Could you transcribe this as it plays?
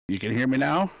You can hear me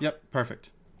now? Yep, perfect.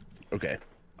 Okay.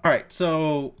 All right,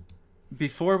 so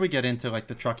before we get into like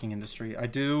the trucking industry, I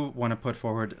do want to put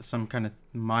forward some kind of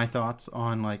my thoughts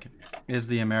on like, is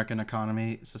the American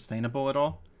economy sustainable at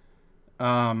all?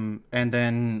 And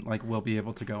then like we'll be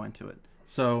able to go into it.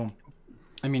 So,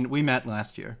 I mean, we met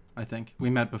last year. I think we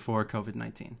met before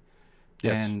COVID-19,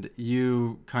 Yes. and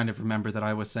you kind of remember that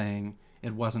I was saying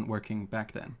it wasn't working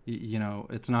back then. You know,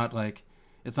 it's not like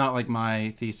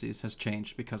my thesis has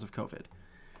changed because of COVID.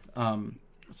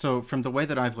 So from the way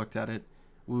that I've looked at it,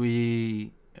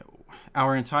 we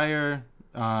our entire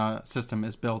system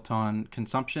is built on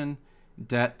consumption,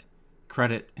 debt,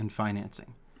 credit, and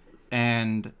financing.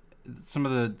 And some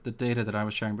of the data that I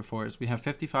was sharing before is we have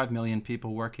 55 million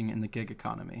people working in the gig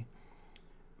economy.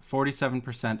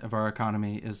 47% of our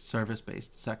economy is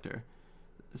service-based sector.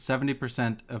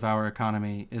 70% of our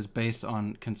economy is based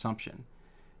on consumption.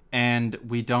 And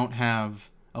we don't have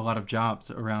a lot of jobs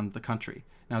around the country.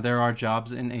 Now there are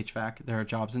jobs in HVAC, there are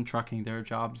jobs in trucking, there are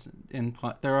jobs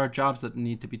that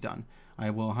need to be done. I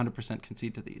will 100%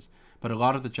 concede to these. But a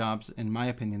lot of the jobs, in my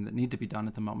opinion, that need to be done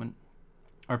at the moment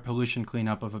are pollution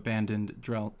cleanup of abandoned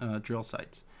drill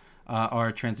sites,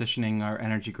 are transitioning our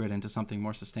energy grid into something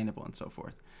more sustainable, and so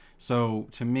forth. So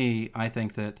to me, I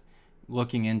think that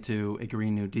looking into a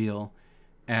Green New Deal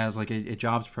as like a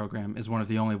jobs program is one of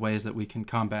the only ways that we can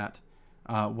combat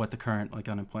what the current like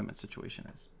unemployment situation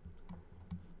is.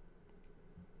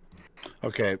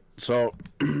 Okay. So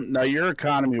now your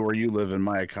economy where you live and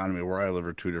my economy where I live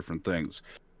are two different things.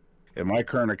 In my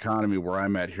current economy where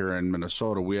I'm at here in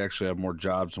Minnesota, we actually have more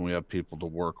jobs than we have people to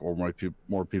work or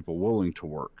more people willing to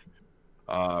work.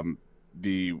 Um,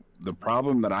 the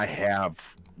problem that I have,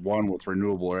 one with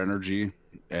renewable energy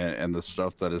and the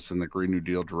stuff that is in the Green New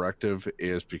Deal directive,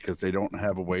 is because they don't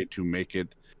have a way to make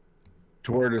it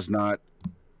to where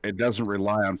it doesn't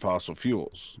rely on fossil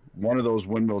fuels. One of those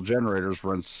windmill generators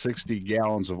runs 60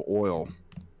 gallons of oil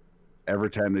every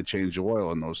time they change the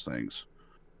oil in those things.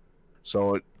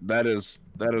 So that is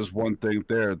one thing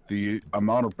there. The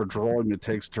amount of petroleum it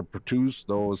takes to produce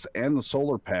those and the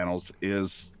solar panels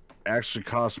is actually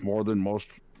costs more than most,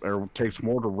 or takes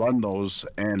more to run those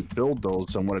and build those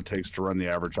than what it takes to run the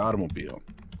average automobile.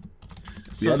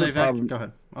 The So other they've act. problem, Go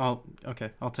ahead.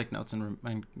 I'll take notes and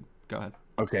go ahead.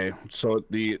 okay, so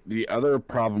the other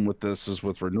problem with this is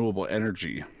with renewable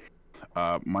energy.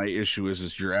 My issue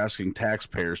is you're asking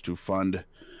taxpayers to fund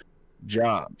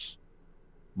jobs.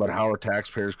 But how are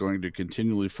taxpayers going to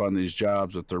continually fund these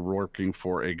jobs if they're working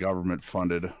for a government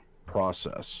funded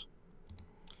process?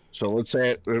 So let's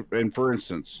say, and for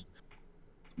instance,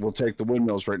 we'll take the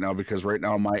windmills right now because right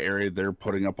now in my area, they're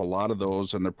putting up a lot of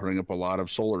those and they're putting up a lot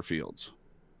of solar fields.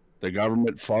 The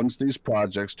government funds these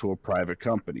projects to a private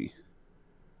company.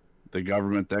 The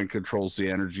government then controls the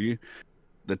energy.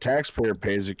 The taxpayer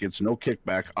pays it, gets no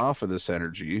kickback off of this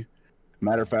energy.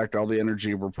 Matter of fact, all the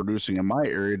energy we're producing in my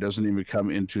area doesn't even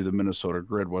come into the Minnesota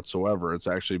grid whatsoever. It's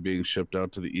actually being shipped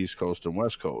out to the East Coast and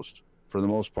West Coast for the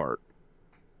most part.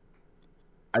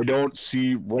 I don't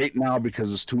see right now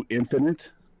because it's too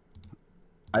infinite.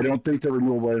 I don't think that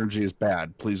renewable energy is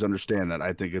bad. Please understand that.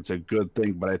 I think it's a good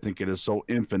thing, but I think it is so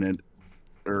infinite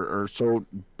or so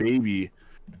baby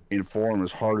in form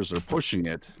as hard as they're pushing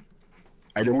it.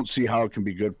 I don't see how it can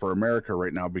be good for America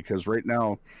right now because right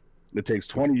now it takes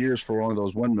 20 years for one of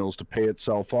those windmills to pay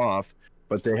itself off,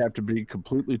 but they have to be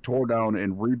completely torn down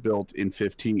and rebuilt in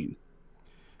 15.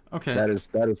 Okay. That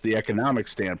is the economic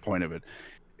standpoint of it.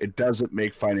 It doesn't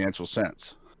make financial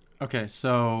sense. Okay.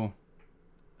 So,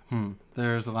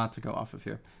 there's a lot to go off of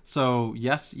here. So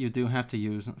yes, you do have to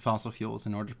use fossil fuels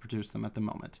in order to produce them at the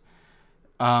moment.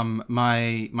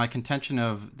 My contention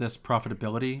of this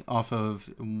profitability off of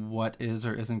what is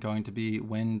or isn't going to be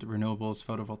wind, renewables,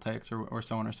 photovoltaics, or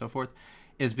so on or so forth,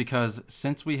 is because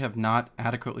since we have not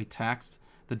adequately taxed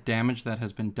the damage that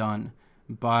has been done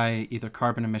by either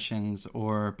carbon emissions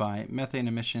or by methane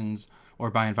emissions or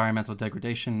by environmental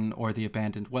degradation or the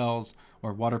abandoned wells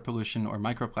or water pollution or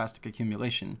microplastic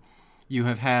accumulation, you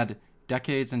have had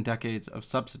decades and decades of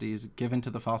subsidies given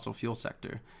to the fossil fuel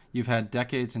sector. You've had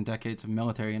decades and decades of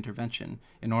military intervention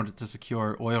in order to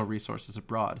secure oil resources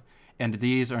abroad. And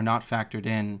these are not factored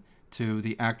in to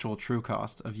the actual true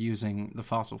cost of using the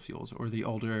fossil fuels or the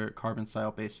older carbon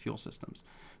style based fuel systems.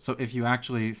 So if you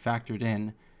actually factored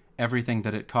in everything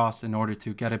that it costs in order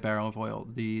to get a barrel of oil,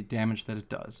 the damage that it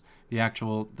does,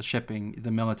 the shipping,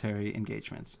 the military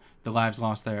engagements, the lives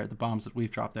lost there, the bombs that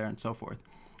we've dropped there, and so forth,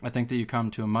 I think that you come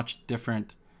to a much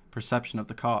different perception of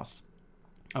the cost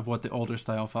of what the older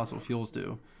style fossil fuels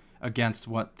do against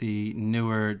what the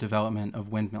newer development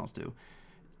of windmills do.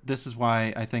 this is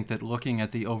why I think that looking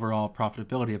at the overall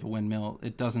profitability of a windmill,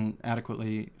 it doesn't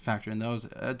adequately factor in those.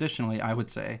 Additionally, I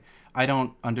would say I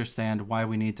don't understand why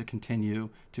we need to continue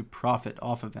to profit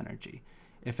off of energy.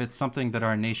 If it's something that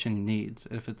our nation needs,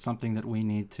 if it's something that we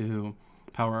need to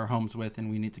power our homes with and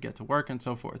we need to get to work and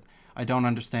so forth, I don't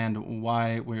understand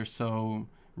why we're so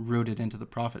rooted into the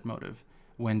profit motive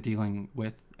when dealing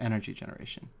with energy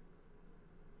generation.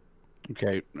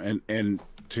 Okay, and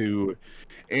to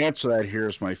answer that,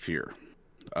 here's my fear.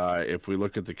 If we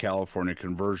look at the California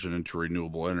conversion into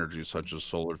renewable energy, such as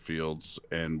solar fields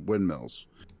and windmills,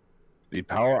 the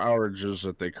power outages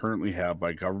that they currently have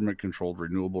by government-controlled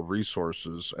renewable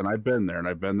resources, and I've been there, and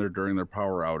I've been there during their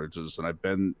power outages, and I've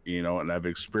been, and I've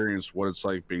experienced what it's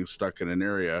like being stuck in an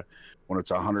area when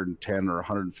it's 110 or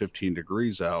 115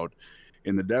 degrees out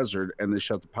in the desert, and they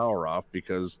shut the power off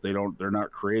because they're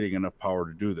not creating enough power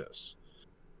to do this.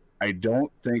 I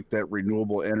don't think that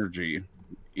renewable energy,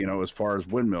 as far as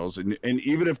windmills, and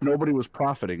even if nobody was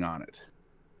profiting on it,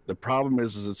 the problem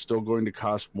is it's still going to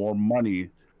cost more money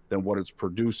than what it's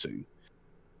producing.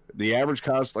 The average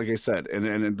cost, like I said,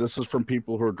 and this is from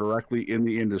people who are directly in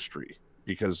the industry,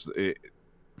 because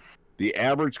the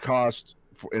average cost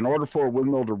in order for a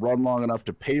windmill to run long enough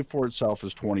to pay for itself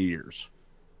is 20 years.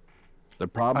 The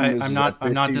problem is I'm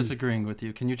not disagreeing with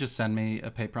you. Can you just send me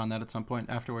a paper on that at some point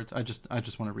afterwards? I just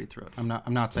want to read through it. I'm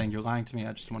not saying you're lying to me.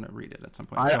 I just want to read it at some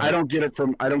point. I don't get it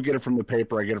from the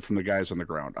paper. I get it from the guys on the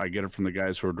ground. I get it from the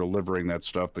guys who are delivering that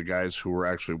stuff, the guys who are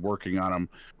actually working on them.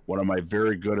 One of my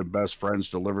very good and best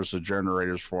friends delivers the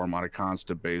generators for them on a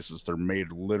constant basis. They're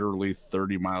made literally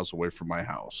 30 miles away from my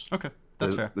house. Okay,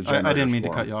 that's fair. I didn't mean to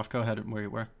cut you off. Go ahead where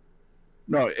you were.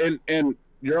 No, and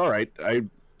you're all right.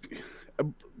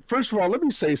 First of all, let me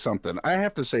say something. I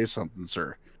have to say something,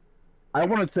 sir. I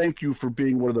want to thank you for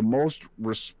being one of the most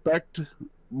respectful,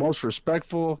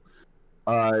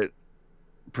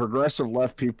 progressive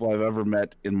left people I've ever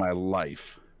met in my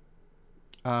life.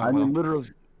 I mean,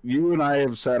 literally, you and I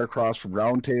have sat across from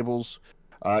round tables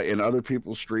in other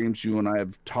people's streams. You and I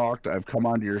have talked. I've come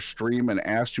onto your stream and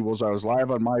asked you, I was live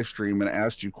on my stream and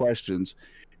asked you questions,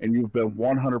 and you've been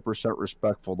 100%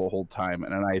 respectful the whole time,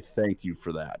 and I thank you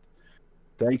for that.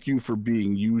 Thank you for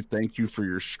being you. Thank you for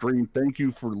your stream. Thank you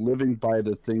for living by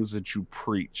the things that you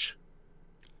preach.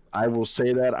 I will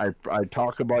say that. I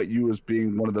talk about you as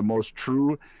being one of the most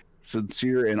true,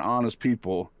 sincere, and honest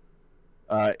people.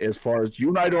 As far as you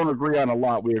and I don't agree on a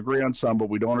lot. We agree on some, but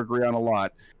we don't agree on a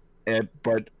lot.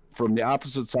 But from the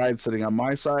opposite side, sitting on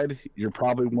my side, you're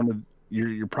probably one of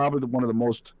the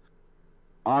most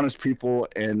honest people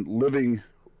and living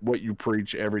what you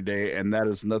preach every day. And that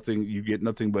is nothing. You get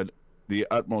nothing but the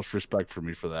utmost respect for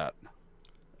me for that.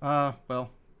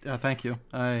 Thank you.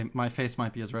 My face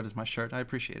might be as red as my shirt. I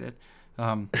appreciate it.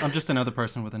 I'm just another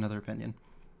person with another opinion.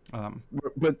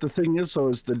 But the thing is, though,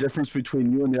 is the difference between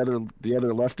you and the other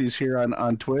lefties here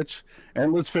on Twitch.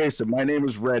 And let's face it, my name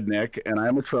is Redneck, and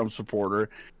I'm a Trump supporter.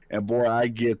 And boy, I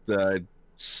get the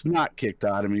snot kicked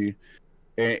out of me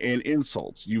and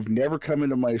insults. You've never come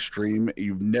into my stream.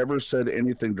 You've never said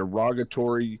anything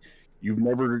derogatory. You've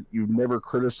never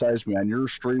criticized me on your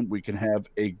stream. We can have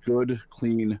a good,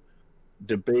 clean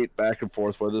debate back and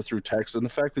forth, whether through text. And the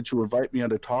fact that you invite me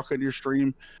on to talk on your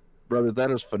stream, brother,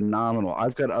 that is phenomenal.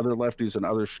 I've got other lefties and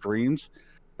other streams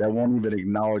that won't even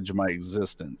acknowledge my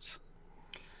existence.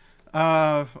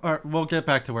 All right, we'll get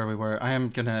back to where we were. I am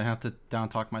gonna have to down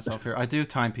talk myself here. I do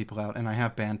time people out, and I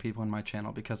have banned people in my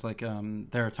channel because,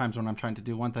 there are times when I'm trying to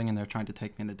do one thing and they're trying to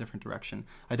take me in a different direction.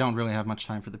 I don't really have much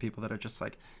time for the people that are just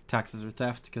like taxes or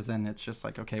theft, because then it's just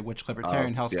like, okay, which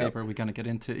libertarian hellscape are we gonna get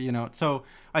into? So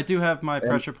I do have my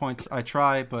pressure points. I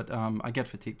try, but I get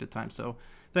fatigued at times. So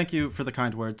thank you for the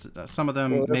kind words. Some of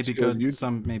them may be good,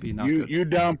 some maybe not good. You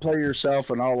downplay yourself,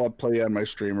 and I'll upplay you on my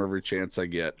stream every chance I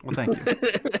get. Well, thank you.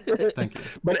 Thank you.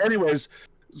 But anyways,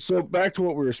 so back to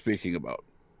what we were speaking about.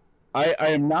 I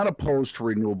am not opposed to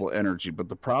renewable energy, but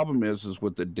the problem is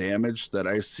with the damage that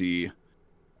I see,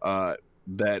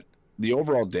 that the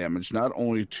overall damage, not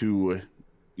only to,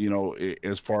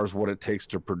 as far as what it takes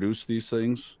to produce these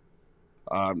things,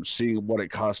 seeing what it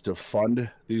costs to fund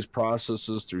these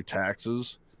processes through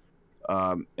taxes,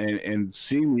 and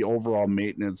seeing the overall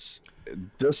maintenance.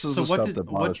 This is the stuff that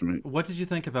bothers me. What did you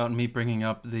think about me bringing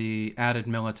up the added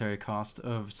military cost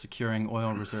of securing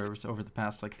oil reserves over the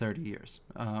past 30 years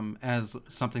as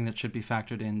something that should be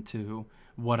factored into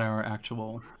what our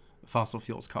actual fossil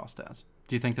fuels cost as?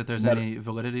 Do you think that there's any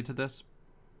validity to this?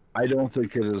 I don't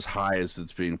think it is as high as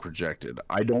it's being projected.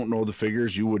 I don't know the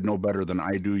figures. You would know better than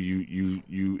I do. You.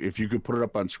 If you could put it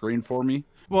up on screen for me,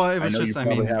 Well, it I was know you just, I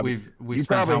probably mean, have. we've You spent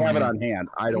probably how have it many? on hand.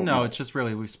 I don't No, know. it's just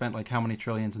really we've spent like how many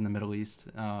trillions in the Middle East.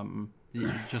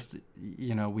 Just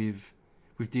we've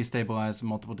destabilized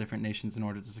multiple different nations in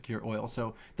order to secure oil.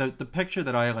 So the picture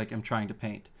that I like am trying to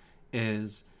paint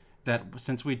is that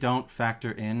since we don't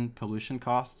factor in pollution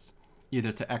costs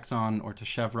either to Exxon or to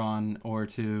Chevron or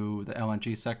to the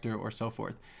LNG sector or so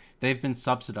forth, they've been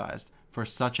subsidized for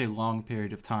such a long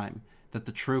period of time that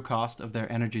the true cost of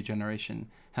their energy generation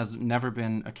has never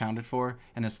been accounted for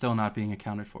and is still not being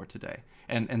accounted for today.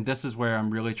 And this is where I'm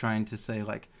really trying to say,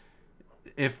 like,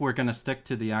 if we're going to stick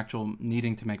to the actual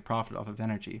needing to make profit off of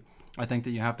energy, I think that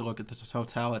you have to look at the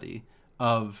totality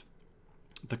of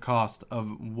the cost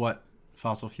of what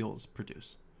fossil fuels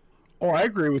produce. Oh, I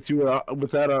agree with you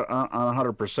with that on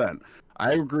 100%.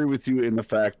 I agree with you in the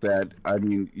fact that I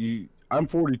mean, I'm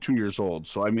 42 years old,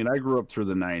 so I mean, I grew up through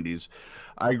the 90s.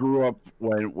 I grew up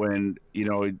when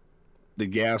the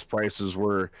gas prices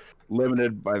were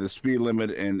limited by the speed limit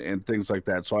and things like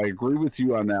that. So I agree with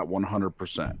you on that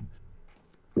 100%.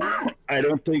 I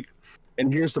don't think,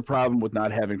 and here's the problem with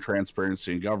not having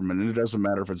transparency in government, and it doesn't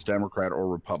matter if it's Democrat or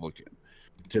Republican.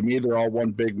 To me, they're all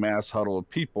one big mass huddle of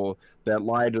people that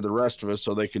lie to the rest of us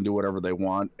so they can do whatever they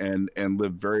want and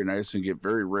live very nice and get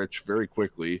very rich very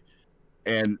quickly.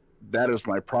 And that is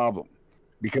my problem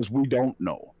because we don't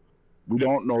know. We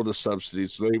don't know the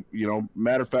subsidies. So they,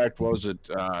 matter of fact, was it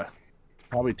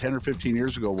probably 10 or 15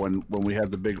 years ago when we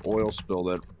had the big oil spill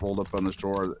that rolled up on the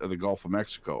shore of the Gulf of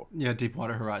Mexico? Yeah,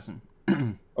 Deepwater Horizon.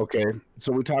 Okay,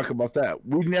 so we talk about that.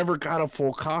 We never got a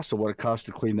full cost of what it cost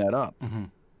to clean that up. Mm-hmm.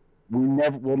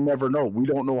 We'll never know. We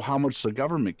don't know how much the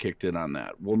government kicked in on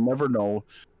that. We'll never know,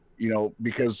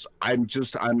 because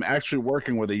I'm actually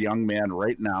working with a young man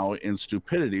right now in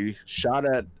stupidity, shot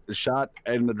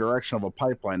in the direction of a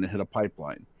pipeline and hit a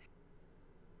pipeline.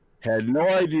 Had no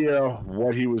idea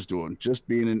what he was doing, just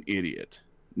being an idiot.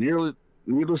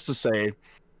 Needless to say,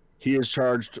 he is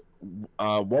charged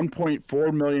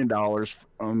 $1.4 million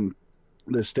from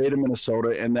the state of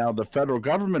Minnesota, and now the federal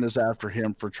government is after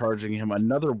him for charging him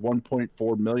another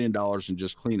 $1.4 million in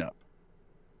just cleanup.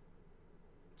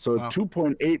 So wow.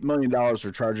 $2.8 million are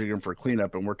charging him for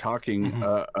cleanup, and we're talking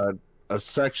a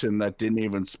section that didn't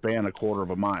even span a quarter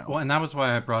of a mile. Well, and that was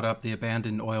why I brought up the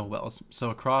abandoned oil wells. So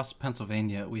across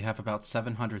Pennsylvania, we have about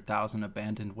 700,000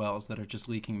 abandoned wells that are just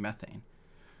leaking methane.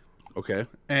 Okay.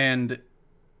 And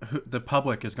the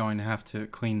public is going to have to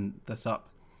clean this up.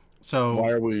 So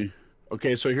why are we...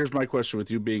 Okay, so here's my question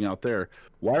with you being out there.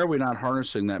 Why are we not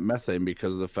harnessing that methane?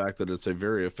 Because of the fact that it's a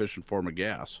very efficient form of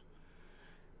gas.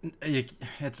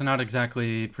 It's not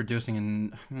exactly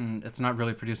producing, it's not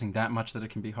really producing that much that it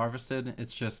can be harvested.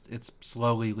 It's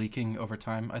slowly leaking over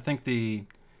time. I think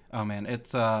I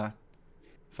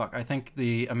think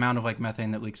the amount of like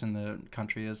methane that leaks in the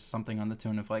country is something on the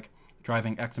tune of like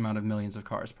driving X amount of millions of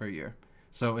cars per year.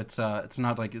 So it's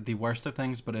not like the worst of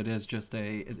things, but it is just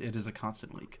it is a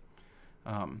constant leak.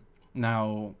 Go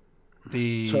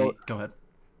ahead.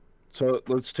 So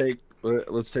let's take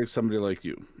somebody like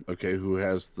you, okay, who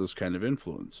has this kind of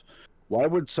influence. Why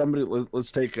would somebody?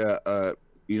 Let's take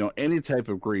any type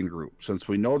of green group, since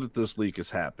we know that this leak is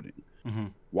happening. Mm-hmm.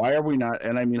 Why are we not?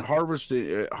 And I mean,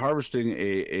 harvesting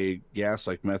a gas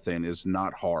like methane is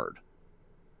not hard.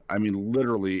 I mean,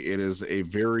 literally, it is a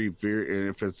very, very.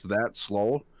 If it's that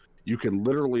slow, you can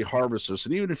literally harvest this,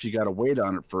 and even if you got to wait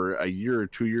on it for a year or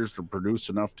 2 years to produce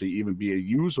enough to even be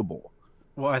usable.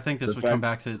 Well, I think this would come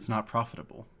back to it's not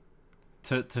profitable.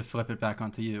 To flip it back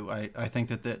onto you, I think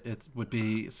that it would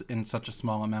be in such a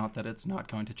small amount that it's not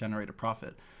going to generate a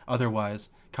profit. Otherwise,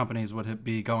 companies would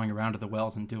be going around to the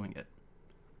wells and doing it.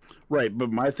 Right,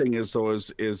 but my thing is though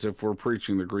is if we're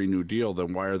preaching the Green New Deal,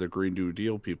 then why are the Green New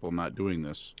Deal people not doing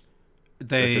this?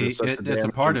 It's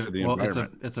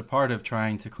a part of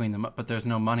trying to clean them up, but there's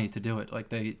no money to do it.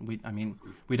 Like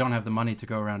we don't have the money to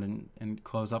go around and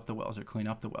close up the wells or clean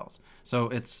up the wells. So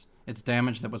it's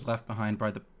damage that was left behind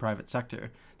by the private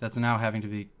sector that's now having to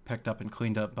be picked up and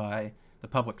cleaned up by the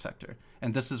public sector.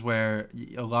 And this is where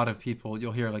a lot of people,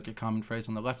 you'll hear like a common phrase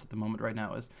on the left at the moment right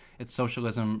now is it's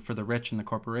socialism for the rich and the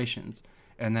corporations,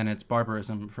 and then it's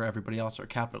barbarism for everybody else, or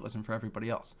capitalism for everybody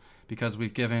else. Because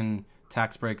we've given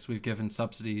tax breaks, we've given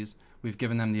subsidies, we've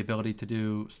given them the ability to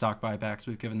do stock buybacks,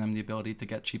 we've given them the ability to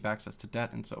get cheap access to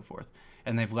debt and so forth.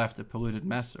 And they've left a polluted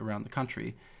mess around the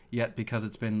country. Yet because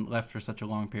it's been left for such a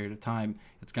long period of time,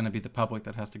 it's going to be the public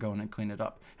that has to go in and clean it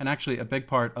up. And actually, a big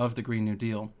part of the Green New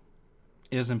Deal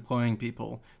is employing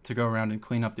people to go around and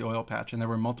clean up the oil patch. And there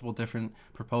were multiple different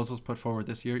proposals put forward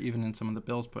this year, even in some of the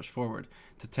bills pushed forward,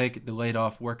 to take the laid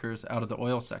off workers out of the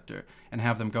oil sector and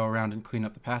have them go around and clean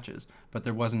up the patches. But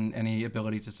there wasn't any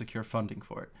ability to secure funding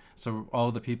for it. So all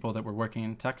of the people that were working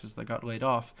in Texas that got laid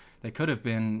off, they could have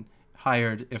been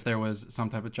hired if there was some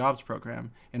type of jobs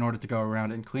program in order to go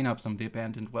around and clean up some of the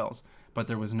abandoned wells. But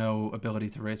there was no ability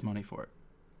to raise money for it.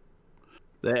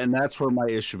 And that's where my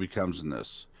issue becomes in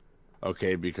this.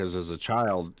 Okay, because as a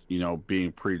child, you know,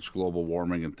 being preached global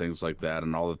warming and things like that,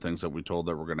 and all the things that we told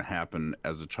that were going to happen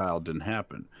as a child didn't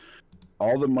happen.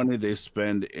 All the money they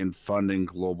spend in funding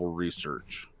global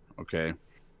research, okay,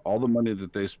 all the money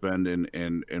that they spend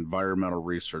in environmental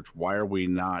research, why are we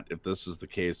not, if this is the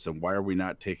case, then why are we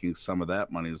not taking some of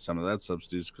that money and some of that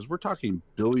subsidies? Because we're talking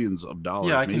billions of dollars,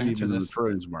 yeah, I can maybe answer even this. the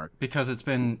trillions mark. Because it's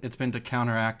been to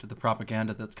counteract the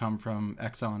propaganda that's come from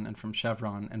Exxon and from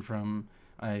Chevron and from,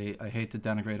 I hate to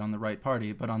denigrate on the right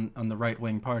party, but on the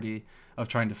right-wing party of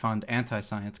trying to fund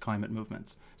anti-science climate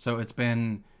movements. So it's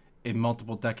been a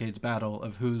multiple decades battle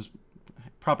of whose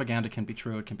propaganda can be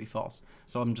true, it can be false.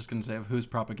 So I'm just going to say of whose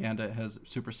propaganda has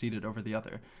superseded over the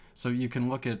other. So you can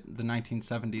look at the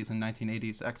 1970s and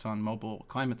 1980s ExxonMobil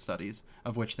climate studies,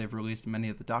 of which they've released many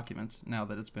of the documents now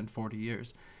that it's been 40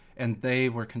 years. And they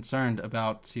were concerned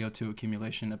about CO2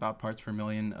 accumulation, about parts per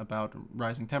million, about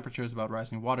rising temperatures, about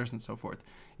rising waters, and so forth.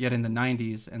 Yet in the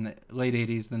 90s and the late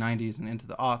 80s, the 90s, and into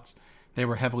the aughts, they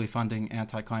were heavily funding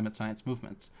anti-climate science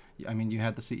movements. I mean, you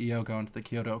had the CEO go into the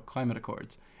Kyoto Climate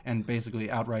Accords and basically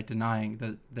outright denying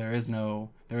that there is no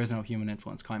human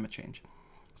influence climate change.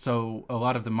 So a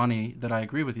lot of the money that I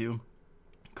agree with you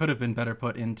could have been better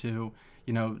put into,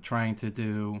 you know, trying to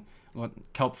do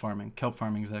kelp farming. Kelp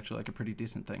farming is actually like a pretty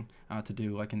decent thing to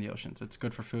do, like in the oceans. It's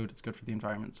good for food, it's good for the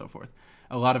environment, and so forth.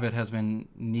 A lot of it has been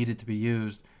needed to be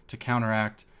used to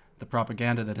counteract the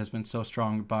propaganda that has been so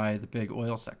strong by the big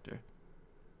oil sector.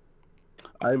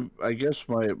 I guess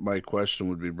my question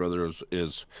would be, brother,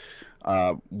 is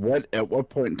what at what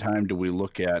point in time do we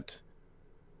look at?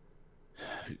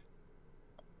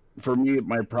 For me,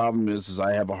 my problem is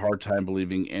I have a hard time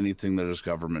believing anything that is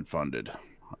government funded,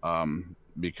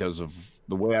 because of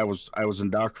the way I was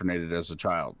indoctrinated as a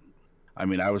child. I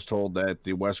mean, I was told that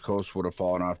the West Coast would have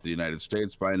fallen off the United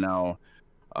States by now.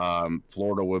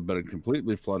 Florida would have been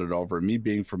completely flooded over. Me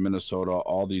being from Minnesota,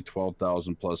 all the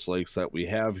 12,000 plus lakes that we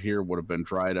have here would have been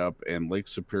dried up, and Lake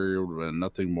Superior would have been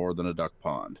nothing more than a duck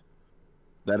pond.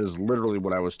 That is literally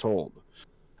what I was told.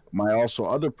 My also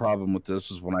other problem with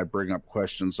this is when I bring up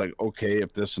questions like, okay,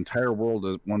 if this entire world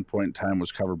at one point in time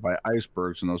was covered by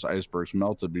icebergs and those icebergs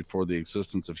melted before the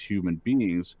existence of human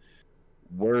beings,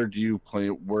 where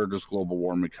does global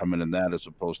warming come in that as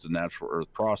opposed to natural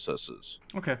earth processes?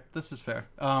 Okay, this is fair.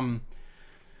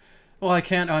 Well, I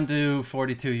can't undo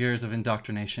 42 years of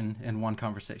indoctrination in one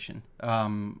conversation.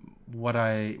 What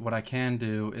I can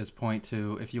do is point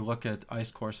to, if you look at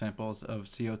ice core samples of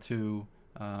CO2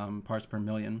 parts per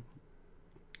million,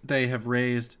 they have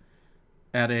raised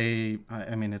at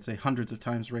it's a hundreds of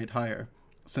times rate higher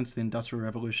since the Industrial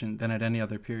Revolution than at any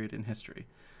other period in history.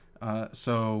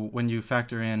 So when you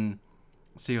factor in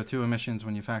CO2 emissions,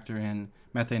 when you factor in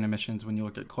methane emissions, when you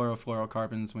look at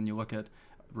chlorofluorocarbons, when you look at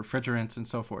refrigerants and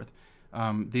so forth,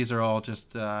 these are all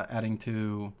just adding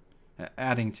to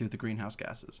the greenhouse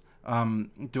gases.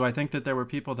 Do I think that there were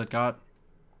people that got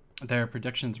their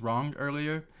predictions wrong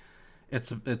earlier?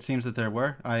 It seems that there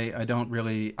were. I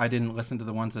didn't listen to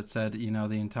the ones that said, you know,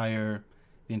 the entire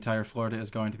Florida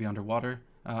is going to be underwater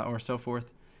or so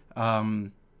forth.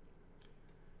 Can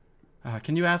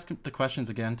you ask the questions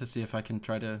again to see if I can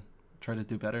try to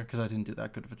do better? Because I didn't do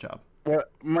that good of a job. Well,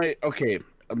 let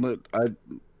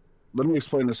me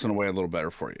explain this in a way a little better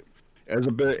for you. As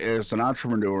an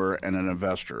entrepreneur and an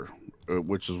investor,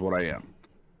 which is what I am.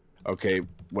 Okay,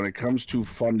 when it comes to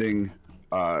funding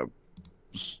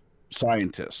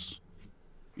scientists,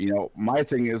 you know, my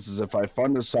thing is if I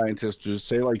fund a scientist, just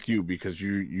say like you, because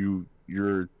you're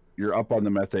up on the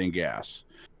methane gas,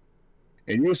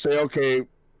 and you say, okay,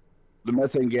 the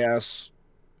methane gas,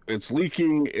 it's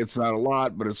leaking. It's not a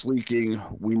lot, but it's leaking.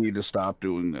 We need to stop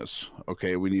doing this.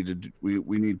 Okay, we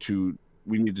need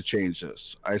to change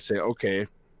this. I say, okay,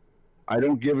 I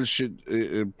don't give a shit.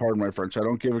 Pardon my French. I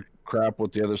don't give a crap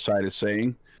what the other side is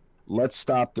saying. Let's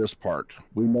stop this part.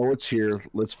 We know it's here.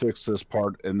 Let's fix this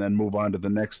part and then move on to the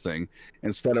next thing,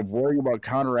 instead of worrying about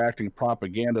counteracting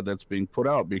propaganda that's being put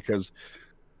out. Because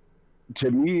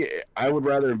to me, I would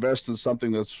rather invest in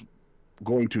something that's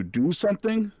going to do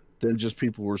something than just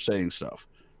people who are saying stuff.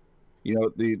 You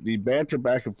know, the banter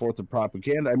back and forth of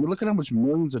propaganda. I mean, look at how much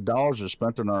millions of dollars are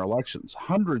spent on our elections.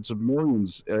 Hundreds of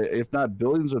millions, if not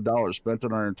billions of dollars spent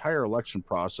on our entire election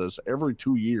process every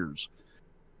 2 years.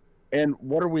 And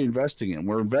what are we investing in?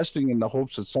 We're investing in the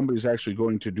hopes that somebody's actually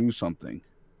going to do something.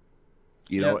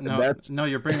 You Yeah, know, no, that's no,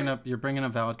 you're bringing up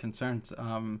valid concerns.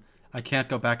 I can't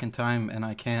go back in time, and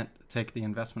I can't take the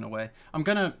investment away.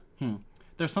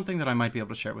 There's something that I might be able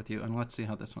to share with you, and let's see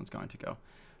how this one's going to go.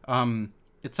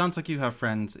 It sounds like you have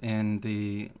friends in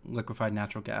the liquefied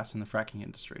natural gas and the fracking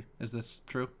industry. Is this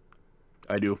true?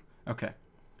 I do. Okay.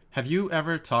 Have you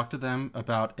ever talked to them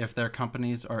about if their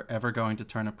companies are ever going to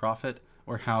turn a profit,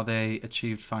 or how they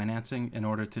achieved financing in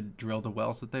order to drill the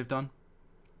wells that they've done?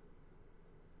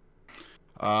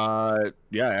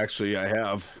 Yeah, actually, I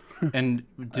have. And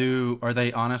are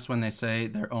they honest when they say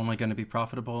they're only going to be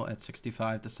profitable at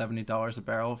 $65 to $70 a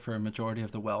barrel for a majority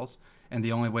of the wells? And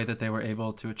the only way that they were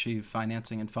able to achieve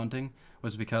financing and funding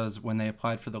was because when they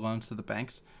applied for the loans to the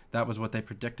banks, that was what they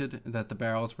predicted that the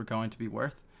barrels were going to be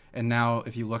worth. And now,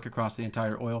 if you look across the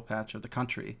entire oil patch of the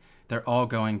country, they're all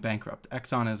going bankrupt.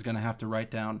 Exxon is going to have to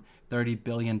write down $30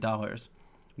 billion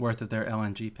worth of their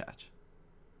LNG patch.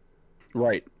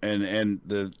 Right, and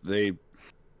they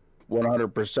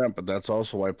 100%, but that's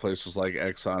also why places like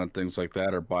Exxon and things like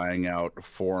that are buying out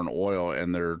foreign oil,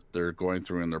 and they're going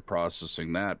through and they're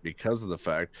processing that because of the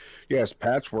fact, yes,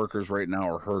 patch workers right now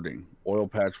are hurting. Oil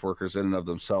patch workers in and of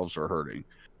themselves are hurting.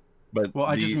 But Well,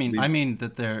 I mean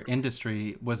that their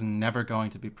industry was never going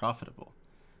to be profitable.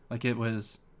 Like it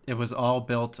was all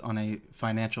built on a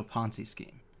financial Ponzi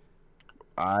scheme.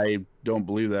 I don't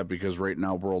believe that because right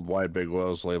now worldwide big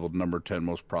oil is labeled number 10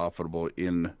 most profitable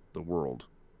in the world.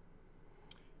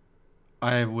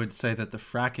 I would say that the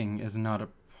fracking is not a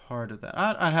part of that.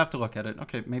 I'd have to look at it.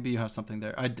 Okay, maybe you have something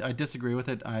there. I disagree with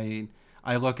it. I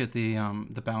look at the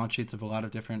balance sheets of a lot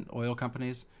of different oil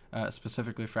companies,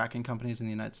 specifically fracking companies in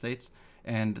the United States,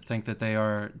 and think that they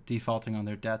are defaulting on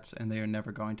their debts and they are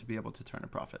never going to be able to turn a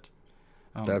profit.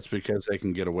 That's because they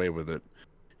can get away with it.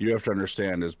 You have to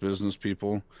understand, as business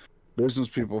people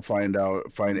find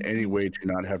any way to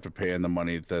not have to pay in the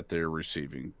money that they're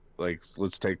receiving. Like,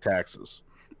 let's take taxes.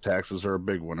 Taxes are a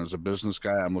big one. As a business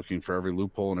guy, I'm looking for every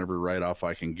loophole and every write-off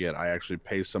I can get. I actually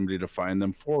pay somebody to find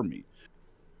them for me,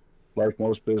 like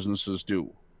most businesses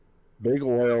do. Big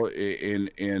oil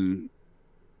in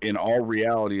all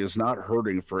reality is not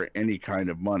hurting for any kind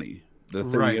of money. The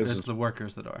thing Right, is it's the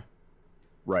workers that are.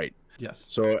 right. Yes.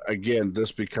 So again,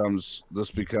 this becomes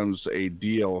a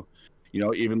deal,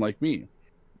 even like me.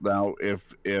 Now,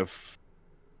 if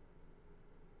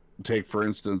take for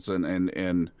instance,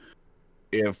 and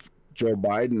if Joe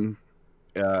Biden,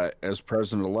 as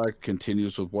president elect,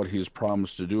 continues with what he's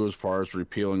promised to do as far as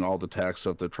repealing all the tax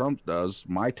stuff that Trump does,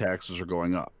 my taxes are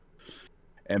going up,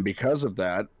 and because of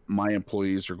that, my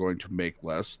employees are going to make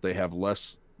less. They have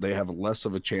less. They have less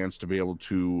of a chance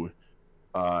to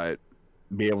uh,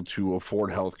 be able to afford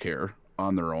health care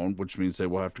on their own, which means they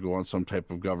will have to go on some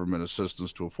type of government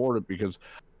assistance to afford it because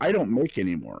I don't make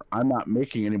any more. I'm not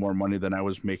making any more money than I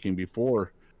was making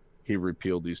before he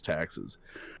repealed these taxes.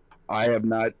 I have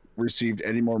not received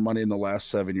any more money in the last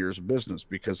 7 years of business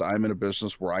because I'm in a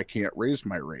business where I can't raise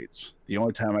my rates. The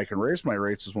only time I can raise my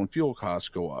rates is when fuel costs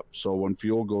go up. So when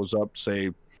fuel goes up,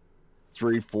 say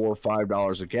 $3, $4,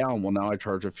 $5 a gallon, well, now I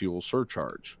charge a fuel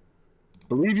surcharge.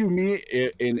 Believe you me,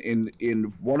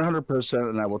 in 100%,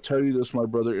 and I will tell you this, my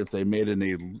brother, if they made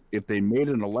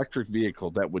an electric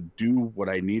vehicle that would do what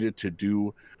I needed to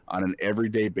do on an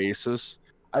everyday basis,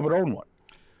 I would own one.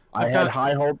 I had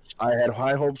high hopes. I had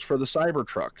high hopes for the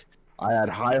Cybertruck. I had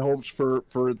high hopes for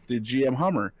the GM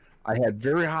Hummer. I had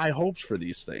very high hopes for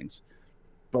these things,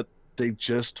 but they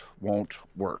just won't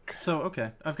work. So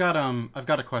okay, I've got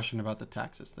a question about the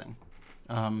taxes thing.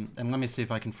 And let me see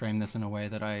if I can frame this in a way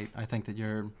that I think that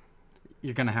you're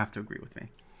gonna have to agree with me.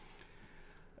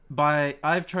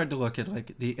 I've tried to look at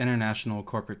like the international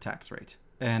corporate tax rate,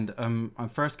 and I'm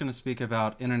first gonna speak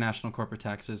about international corporate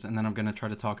taxes, and then I'm gonna try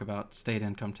to talk about state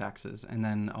income taxes, and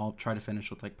then I'll try to finish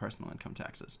with like personal income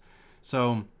taxes.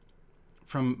 So,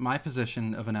 from my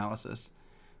position of analysis,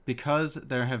 because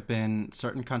there have been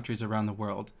certain countries around the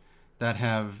world that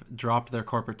have dropped their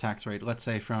corporate tax rate, let's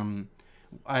say from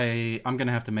I'm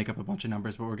gonna have to make up a bunch of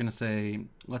numbers, but we're gonna say,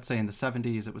 let's say in the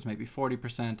 70s it was maybe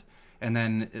 40%, and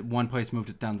then one place moved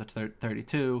it down to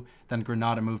 32, then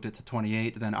Grenada moved it to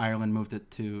 28, then Ireland moved it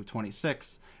to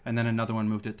 26, and then another one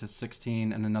moved it to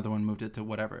 16, and another one moved it to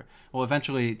whatever. Well,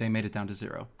 eventually they made it down to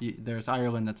zero. There's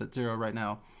Ireland that's at zero right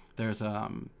now. There's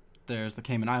the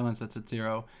Cayman Islands that's at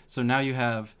zero. So now you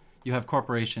have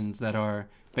corporations that are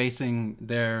basing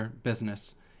their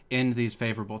business in these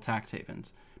favorable tax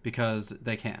havens because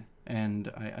they can.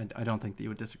 And I don't think that you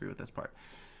would disagree with this part.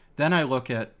 Then I look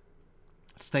at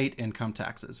state income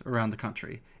taxes around the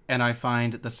country, and I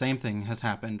find the same thing has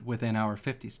happened within our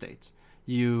 50 states.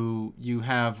 You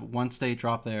have one state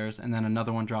drop theirs, and then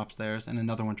another one drops theirs, and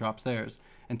another one drops theirs,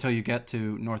 until you get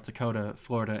to North Dakota,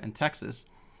 Florida, and Texas,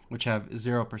 which have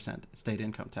 0% state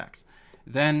income tax.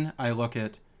 Then I look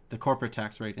at the corporate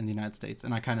tax rate in the United States,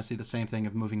 and I kind of see the same thing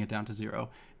of moving it down to 0.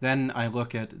 Then I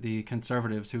look at the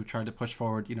conservatives who tried to push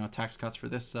forward, tax cuts for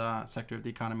this sector of the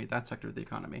economy, that sector of the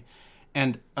economy.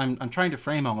 And I'm trying to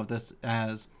frame all of this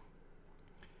as,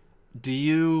 do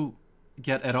you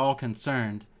get at all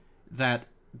concerned that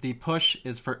the push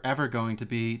is forever going to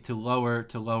be to lower,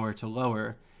 to lower, to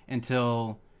lower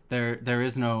until there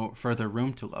is no further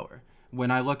room to lower?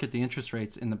 When I look at the interest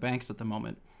rates in the banks at the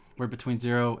moment, we're between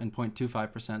 0 and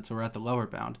 0.25%, so we're at the lower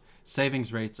bound.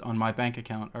 Savings rates on my bank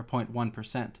account are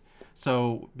 0.1%.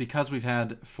 So because we've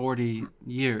had 40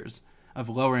 years of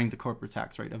lowering the corporate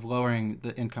tax rate, of lowering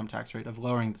the income tax rate, of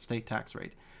lowering the state tax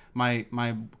rate, my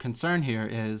concern here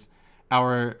is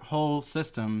our whole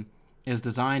system is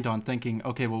designed on thinking,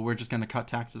 okay, well, we're just going to cut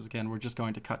taxes again. We're just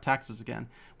going to cut taxes again,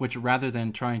 which rather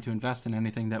than trying to invest in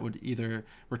anything that would either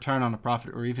return on a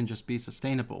profit or even just be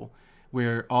sustainable,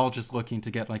 we're all just looking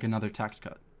to get like another tax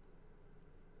cut.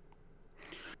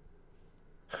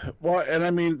 Well, and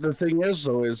I mean, the thing is,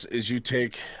 though, is you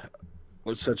take,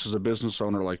 such as a business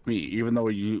owner like me, even though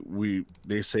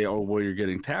they say, oh, well, you're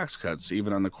getting tax cuts,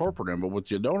 even on the corporate end, but what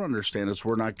you don't understand is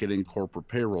we're not getting corporate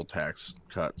payroll tax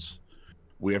cuts.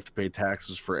 We have to pay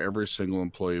taxes for every single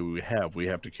employee we have. We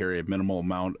have to carry a minimal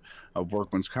amount of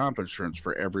workman's comp insurance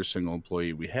for every single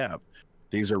employee we have.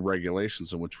 These are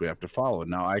regulations in which we have to follow.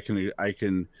 Now, I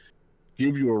can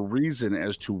give you a reason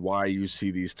as to why you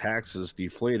see these taxes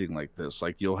deflating like this.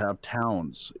 Like, you'll have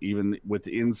towns, even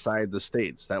inside the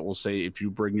states, that will say, if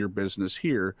you bring your business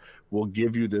here, we'll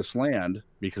give you this land,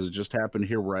 because it just happened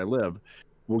here where I live.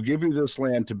 We'll give you this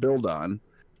land to build on.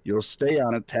 You'll stay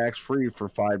on it tax-free for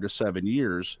 5 to 7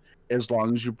 years, as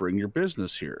long as you bring your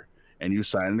business here. And you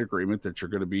sign an agreement that you're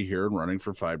going to be here and running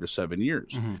for 5 to 7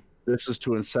 years. Mm-hmm. This is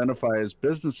to incentivize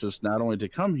businesses not only to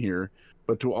come here,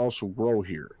 but to also grow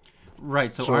here.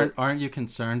 Right. So aren't you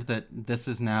concerned that this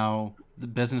is now, the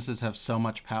businesses have so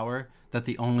much power that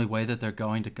the only way that they're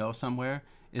going to go somewhere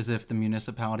is if the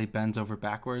municipality bends over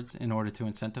backwards in order to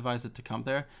incentivize it to come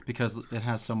there because it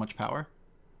has so much power?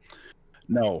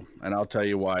 No, and I'll tell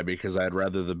you why. Because I'd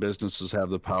rather the businesses have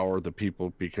the power, the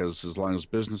people, because as long as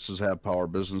businesses have power,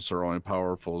 businesses are only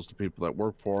powerful as the people that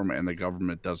work for them, and the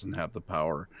government doesn't have the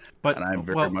power. And I'm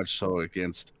very much so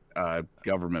against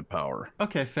government power.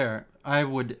 Okay, fair. I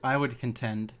would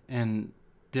contend and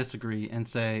disagree and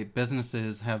say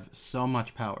businesses have so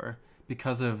much power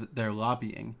because of their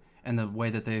lobbying and the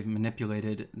way that they've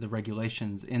manipulated the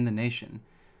regulations in the nation,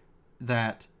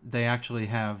 that they actually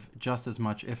have just as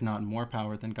much, if not more,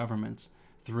 power than governments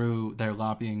through their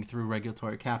lobbying, through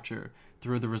regulatory capture,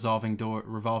 through the revolving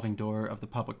door of the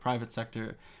public-private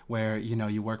sector, where,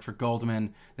 you work for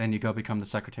Goldman, then you go become the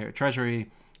Secretary of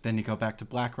Treasury, then you go back to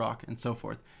BlackRock, and so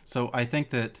forth. So I think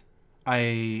that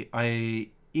I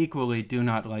equally do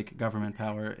not like government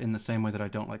power in the same way that I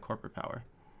don't like corporate power.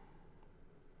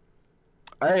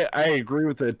 I agree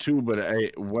with that too, but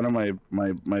one of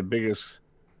my biggest,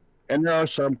 and there are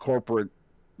some corporations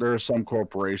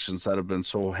that have been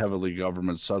so heavily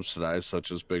government subsidized,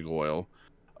 such as big oil,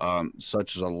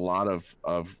 such as a lot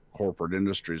of corporate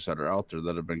industries that are out there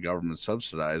that have been government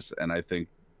subsidized. And I think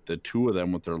the two of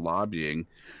them with their lobbying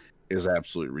is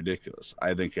absolutely ridiculous.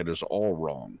 I think it is all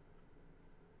wrong.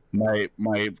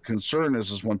 My concern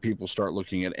is when people start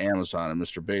looking at Amazon and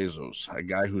Mr. Bezos, a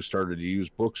guy who started a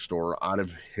used bookstore out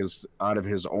of his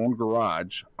own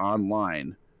garage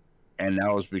online, and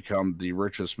now has become the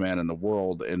richest man in the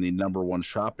world and the #1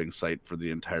 shopping site for the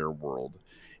entire world,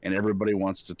 and everybody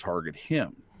wants to target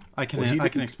him. I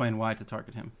can explain why to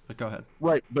target him, but go ahead.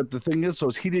 Right, but the thing is,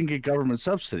 he didn't get government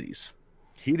subsidies.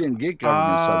 He didn't get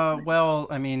government subsidies. Well,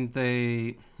 I mean,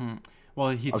 he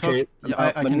took.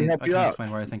 I can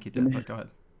explain why I think he did, but go ahead.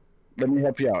 Let me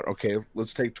help you out. Okay,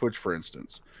 let's take Twitch for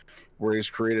instance, where he's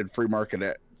created free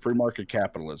market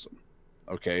capitalism.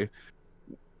 Okay,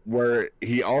 where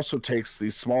he also takes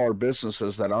these smaller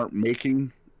businesses that aren't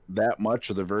making that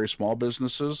much, of the very small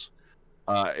businesses,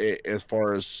 as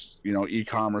far as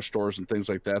e-commerce stores and things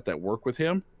like that work with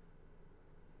him.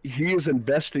 He is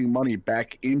investing money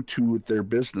back into their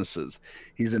businesses.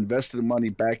 He's invested money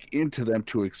back into them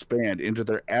to expand, into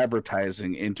their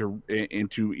advertising, into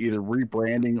either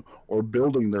rebranding or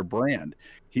building their brand.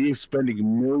 He is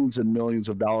spending millions and millions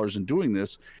of dollars in doing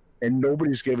this, and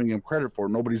nobody's giving him credit for it.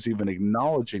 Nobody's even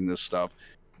acknowledging this stuff,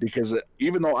 because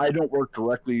even though I don't work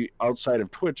directly outside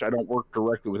of Twitch, I don't work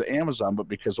directly with Amazon, but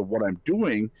because of what I'm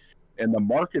doing and the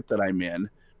market that I'm in,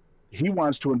 he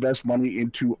wants to invest money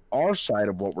into our side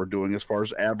of what we're doing as far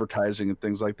as advertising and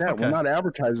things like that. Okay. We're not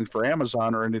advertising for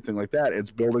Amazon or anything like that. It's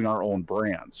building our own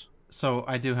brands. So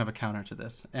I do have a counter to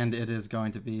this, and it is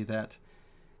going to be that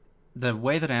the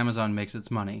way that Amazon makes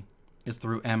its money is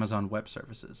through Amazon Web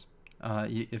Services.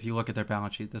 If you look at their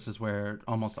balance sheet, this is where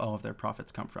almost all of their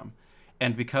profits come from.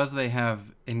 And because they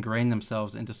have ingrained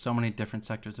themselves into so many different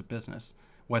sectors of business,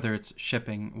 whether it's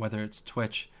shipping, whether it's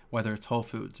Twitch, whether it's Whole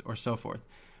Foods, or so forth,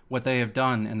 what they have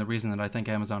done, and the reason that I think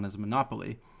Amazon is a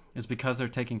monopoly, is because they're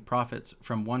taking profits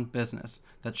from one business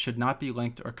that should not be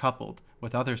linked or coupled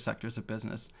with other sectors of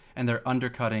business, and they're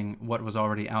undercutting what was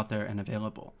already out there and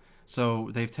available. So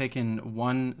they've taken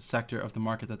one sector of the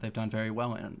market that they've done very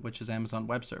well in, which is Amazon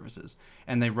Web Services,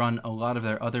 and they run a lot of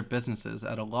their other businesses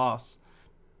at a loss.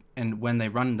 And when they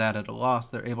run that at a loss,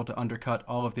 they're able to undercut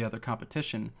all of the other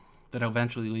competition that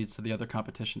eventually leads to the other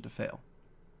competition to fail.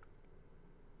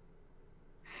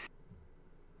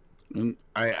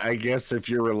 I guess if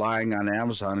you're relying on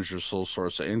Amazon as your sole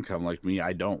source of income, like me,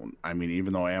 I don't. I mean,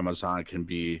 even though Amazon can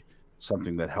be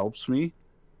something that helps me,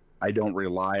 I don't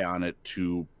rely on it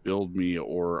to build me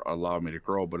or allow me to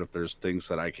grow. But if there's things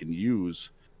that I can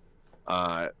use,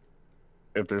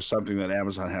 if there's something that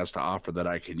Amazon has to offer that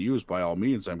I can use, by all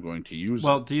means, I'm going to use it.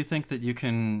 Well, do you think that you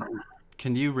can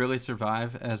you really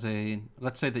survive as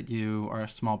let's say that you are a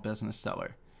small business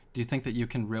seller? Do you think that you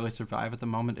can really survive at the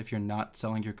moment if you're not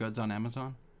selling your goods on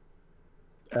Amazon?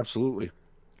 Absolutely.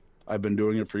 I've been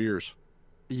doing it for years.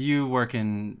 You work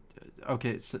in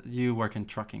you work in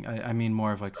trucking. I mean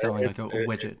more of like selling like a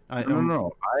widget.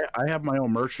 No. I have my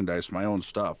own merchandise, my own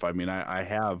stuff. I mean, I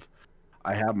have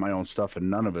my own stuff, and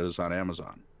none of it is on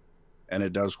Amazon, and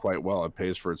it does quite well. It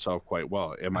pays for itself quite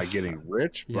well. Am I getting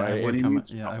rich? I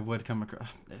would come across.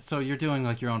 So you're doing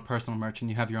like your own personal merch, and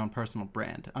you have your own personal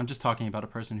brand. I'm just talking about a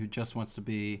person who just wants to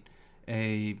be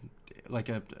I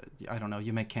don't know,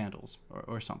 you make candles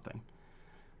or something.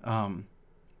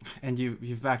 And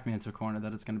you've backed me into a corner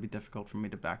that it's going to be difficult for me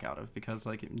to back out of, because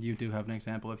like you do have an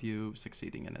example of you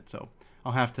succeeding in it. So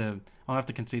I'll have to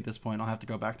concede this point. I'll have to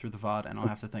go back through the VOD, and I'll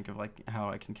have to think of like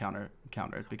how I can counter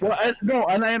it. Because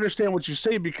and I understand what you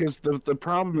say, because the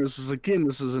problem is again,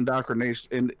 this is indoctrination,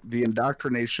 in the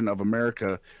indoctrination of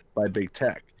America by big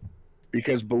tech,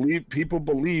 because people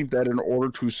believe that in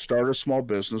order to start a small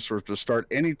business or to start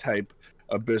any type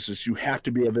of business, you have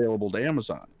to be available to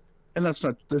Amazon, and that's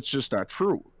just not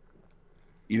true.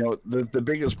 You know, the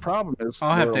biggest problem is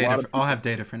I'll have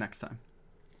data for next time.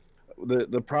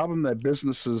 The problem that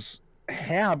businesses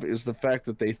have is the fact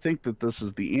that they think that this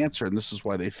is the answer, and this is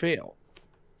why they fail.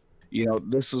 You know,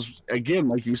 this is, again,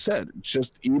 like you said,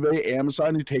 just eBay,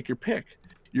 Amazon, you take your pick.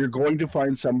 You're going to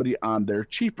find somebody on there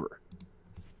cheaper.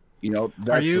 You know,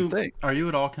 that's the thing. Are you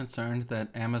at all concerned that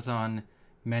Amazon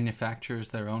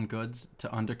manufactures their own goods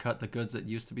to undercut the goods that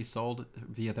used to be sold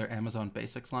via their Amazon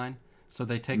Basics line? So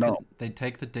they take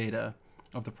the data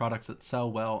of the products that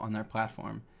sell well on their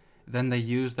platform. Then they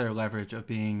use their leverage of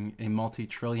being a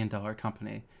multi-trillion-dollar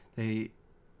company.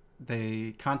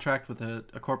 They contract with a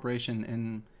corporation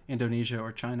in Indonesia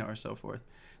or China or so forth.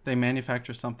 They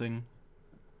manufacture something,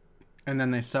 and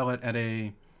then they sell it at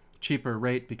a cheaper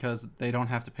rate because they don't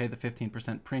have to pay the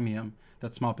 15% premium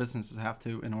that small businesses have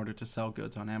to in order to sell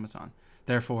goods on Amazon.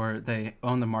 Therefore, they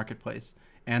own the marketplace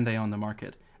and they own the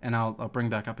market. And I'll bring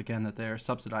back up again that they're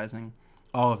subsidizing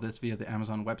all of this via the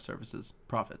Amazon Web Services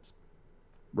profits.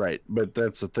 Right, but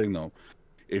that's the thing, though.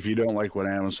 If you don't like what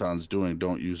Amazon's doing,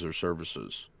 don't use their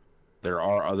services. There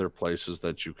are other places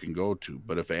that you can go to,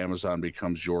 but if Amazon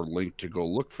becomes your link to go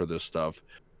look for this stuff,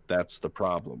 that's the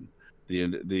problem.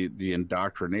 The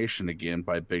indoctrination, again,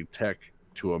 by big tech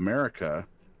to America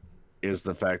is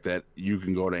the fact that you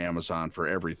can go to Amazon for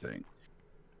everything.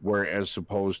 Whereas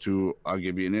opposed to, I'll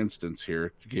give you an instance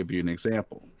here to give you an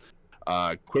example.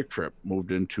 Quick Trip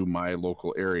moved into my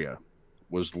local area,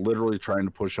 was literally trying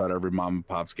to push out every mom and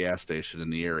pop's gas station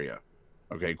in the area.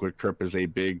 Okay, Quick Trip is a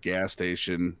big gas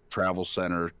station, travel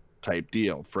center type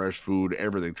deal, fresh food,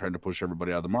 everything, trying to push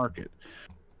everybody out of the market.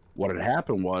 What had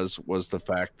happened was the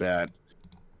fact that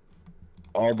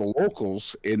all the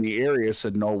locals in the area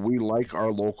said, no, we like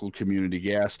our local community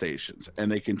gas stations, and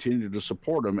they continued to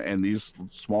support them, and these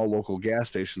small local gas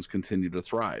stations continue to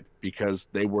thrive because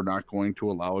they were not going to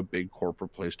allow a big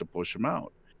corporate place to push them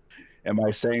out. Am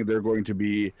I saying they're going to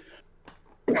be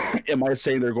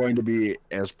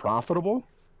as profitable?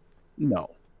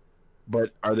 No.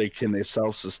 But can they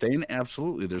self-sustain?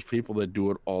 Absolutely. There's people that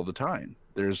do it all the time.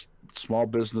 there's small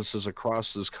businesses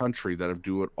across this country that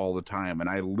do it all the time. And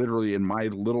I literally, in my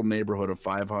little neighborhood of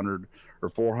 500 or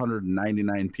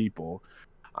 499 people,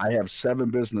 I have 7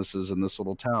 businesses in this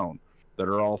little town that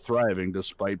are all thriving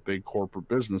despite big corporate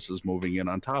businesses moving in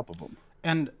on top of them.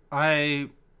 And I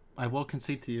will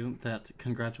concede to you that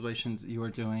congratulations, you are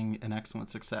doing an excellent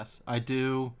success. I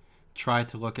do try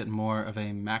to look at more of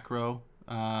a macro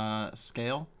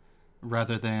scale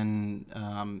rather than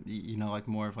like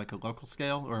more of like a local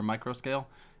scale or a micro scale.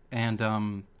 And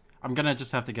I'm gonna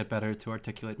just have to get better to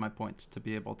articulate my points to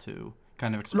be able to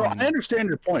kind of No, explain. I understand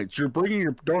your points. You're bringing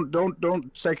your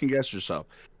don't second guess yourself.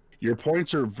 Your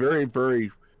points are very,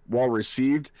 very well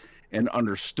received and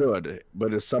understood.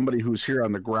 But as somebody who's here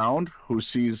on the ground, who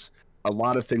sees a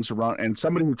lot of things around, and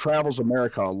somebody who travels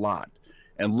America a lot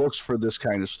and looks for this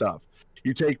kind of stuff,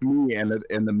 you take me and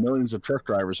the millions of truck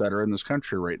drivers that are in this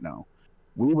country right now.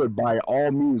 We would by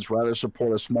all means rather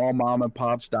support a small mom and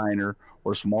pop's diner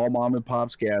or small mom and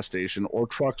pop's gas station or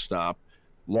truck stop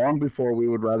long before we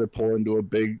would rather pull into a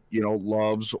big,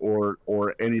 Love's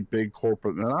or any big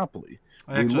corporate monopoly.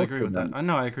 I actually agree with that. I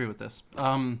know I agree with this.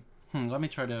 Let me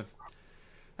try to.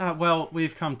 Well,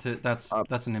 we've come to that's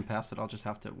an impasse that I'll just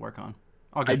have to work on.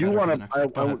 I'll get I do want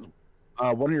to.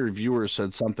 One of your viewers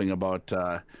said something about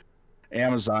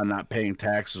Amazon not paying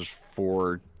taxes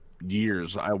for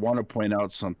years. I want to point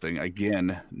out something.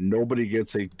 Again, nobody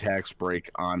gets a tax break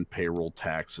on payroll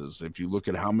taxes. If you look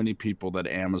at how many people that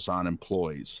Amazon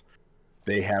employs,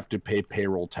 they have to pay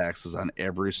payroll taxes on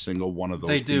every single one of those.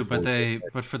 They do, but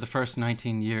for the first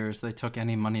 19 years, they took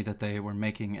any money that they were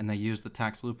making and they used the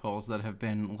tax loopholes that have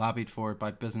been lobbied for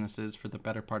by businesses for the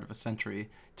better part of a century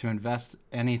to invest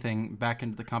anything back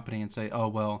into the company and say, oh,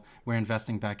 well, we're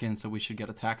investing back in, so we should get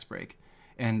a tax break.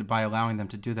 And by allowing them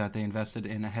to do that, they invested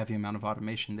in a heavy amount of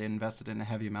automation. They invested in a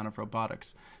heavy amount of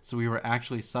robotics. So we were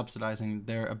actually subsidizing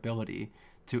their ability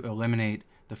to eliminate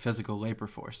the physical labor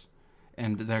force.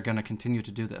 And they're going to continue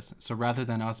to do this. So rather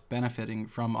than us benefiting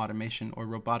from automation or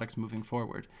robotics moving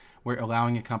forward, we're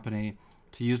allowing a company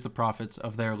to use the profits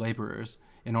of their laborers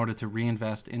in order to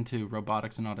reinvest into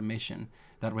robotics and automation.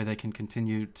 That way they can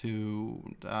continue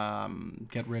to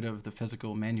get rid of the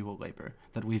physical manual labor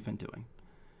that we've been doing.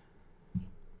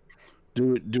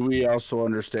 Do we also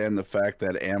understand the fact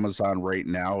that Amazon right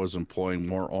now is employing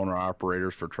more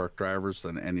owner-operators for truck drivers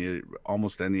than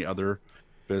almost any other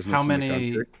business in the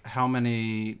country? How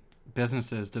many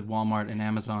businesses did Walmart and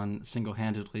Amazon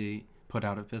single-handedly put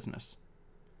out of business?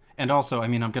 And also, I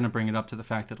mean, I'm going to bring it up to the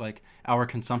fact that like our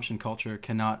consumption culture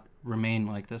cannot remain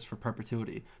like this for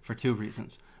perpetuity for 2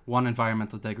 reasons. 1,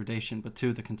 environmental degradation, but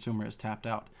 2, the consumer is tapped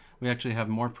out. We actually have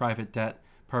more private debt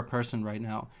per person right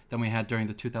now than we had during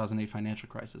the 2008 financial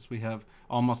crisis. We have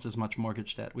almost as much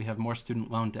mortgage debt. We have more student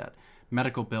loan debt.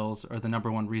 Medical bills are the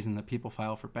 #1 reason that people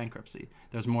file for bankruptcy.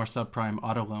 There's more subprime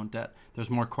auto loan debt. There's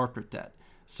more corporate debt.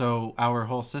 So our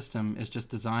whole system is just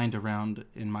designed around,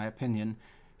 in my opinion,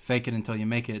 fake it until you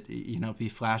make it, be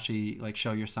flashy, like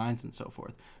show your signs and so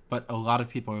forth. But a lot of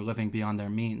people are living beyond their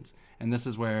means. And this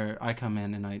is where I come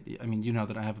in, and I mean,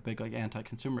 that I have a big like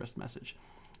anti-consumerist message.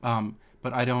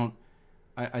 But I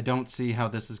don't see how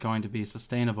this is going to be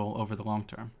sustainable over the long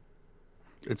term.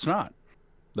 It's not.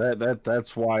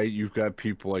 That's why you've got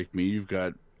people like me. You've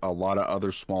got a lot of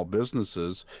other small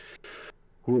businesses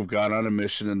who have gone on a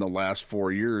mission in the last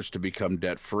 4 years to become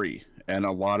debt free, and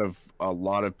a lot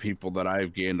of people that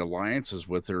I've gained alliances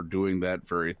with are doing that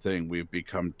very thing. We've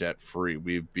become debt free.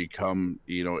 We've become,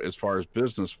 as far as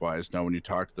business wise. Now, when you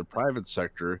talk to the private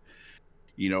sector,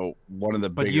 one of the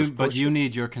biggest. But you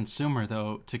need your consumer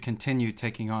though to continue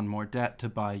taking on more debt to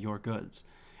buy your goods,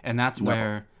 and that's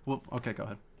where. Well, okay, go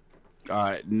ahead.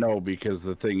 No, because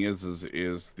the thing is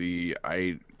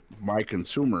my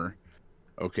consumer,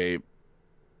 okay,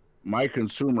 my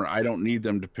consumer, I don't need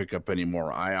them to pick up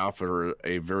anymore. I offer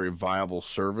a very viable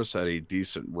service at a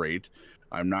decent rate.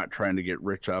 I'm not trying to get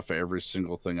rich off of every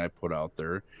single thing I put out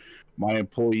there. My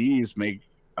employees make.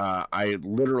 I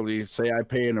literally say I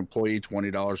pay an employee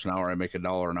 $20 an hour. I make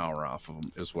 $1 an hour off of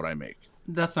them. Is what I make.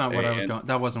 That's not what I was going.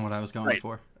 That wasn't what I was going right.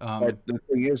 for. But the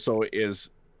thing is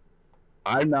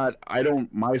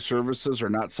my services are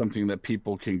not something that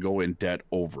people can go in debt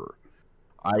over.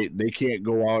 They can't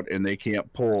go out and they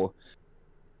can't go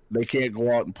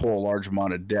out and pull a large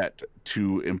amount of debt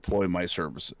to employ my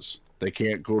services. They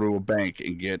can't go to a bank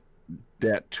and get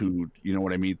debt to, you know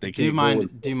what I mean? They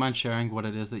can't. Do you mind sharing what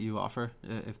it is that you offer,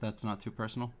 if that's not too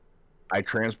personal? I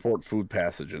transport food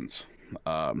pathogens.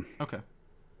 Okay.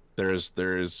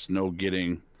 There is no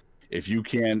getting, if you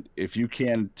can't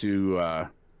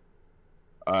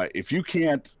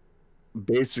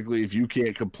basically, if you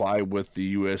can't comply with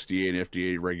the USDA and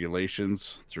FDA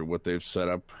regulations through what they've set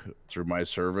up through my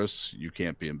service, you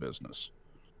can't be in business.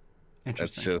 That's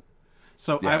Interesting. just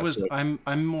So yeah. So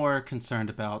I'm more concerned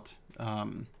about,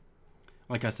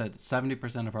 like I said,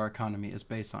 70% of our economy is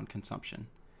based on consumption,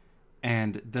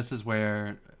 and this is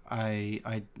where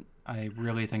I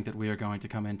really think that we are going to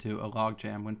come into a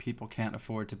logjam when people can't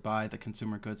afford to buy the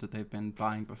consumer goods that they've been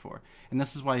buying before. And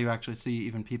this is why you actually see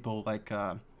even people like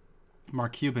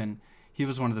Mark Cuban. He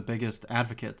was one of the biggest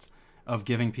advocates of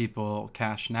giving people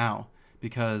cash now,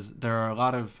 because there are a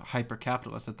lot of hyper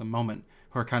capitalists at the moment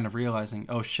who are kind of realizing,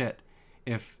 oh shit,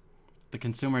 if the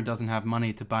consumer doesn't have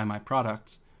money to buy my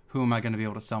products, who am I going to be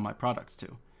able to sell my products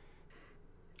to?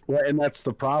 well, and that's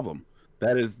the problem.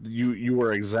 That is you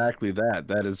are exactly that.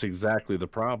 That is exactly the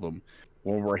problem.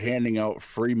 When we're handing out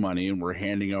free money and we're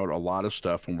handing out a lot of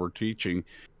stuff and we're teaching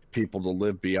people to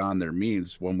live beyond their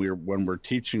means, when we're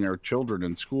teaching our children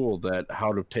in school that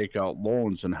how to take out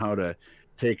loans and how to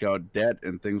take out debt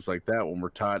and things like that, when we're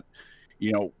taught,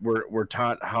 we're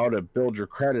taught how to build your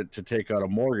credit to take out a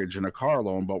mortgage and a car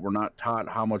loan, but we're not taught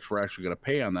how much we're actually going to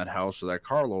pay on that house or that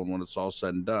car loan when it's all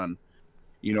said and done.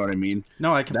 You know what I mean?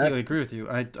 No, I That completely agree with you.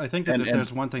 I think that and if and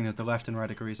there's one thing that the left and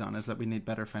right agrees on is that we need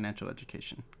better financial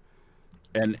education.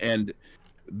 and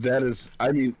that is,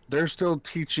 I mean, they're still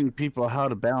teaching people how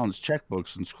to balance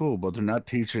checkbooks in school, but they're not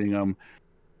teaching them,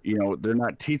 they're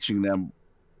not teaching them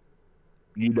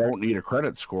you don't need a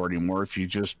credit score anymore if you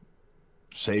just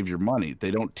save your money. They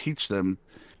don't teach them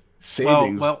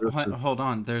savings versus. Hold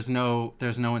on. There's no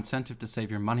incentive to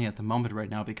save your money at the moment right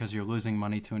now, because you're losing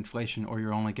money to inflation, or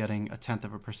you're only getting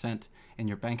 1/10% in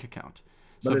your bank account.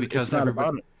 So But because it's not everybody,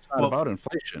 about it's not well, about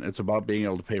inflation. It's about being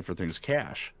able to pay for things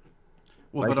cash.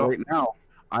 well, Like but right now,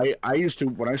 I used to,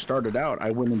 when I started out,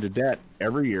 I went into debt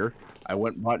every year. I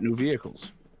went and bought new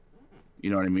vehicles. You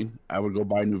know what I mean? I would go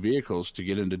buy new vehicles to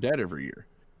get into debt every year.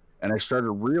 And I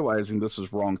started realizing this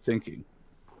is wrong thinking.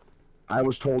 I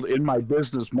was told in my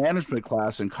business management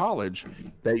class in college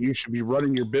that you should be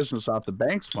running your business off the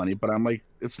bank's money, but I'm like,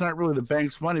 it's not really the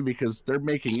bank's money because they're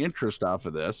making interest off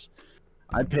of this.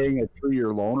 I'm paying a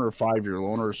 3-year loan or a 5-year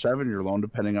loan or a 7-year loan,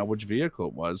 depending on which vehicle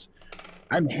it was.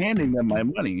 I'm handing them my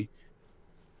money.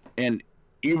 And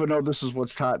even though this is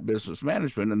what's taught in business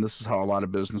management, and this is how a lot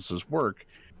of businesses work,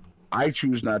 I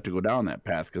choose not to go down that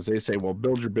path because they say, well,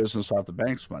 build your business off the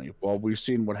bank's money. Well, we've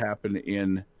seen what happened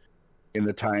in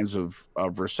the times of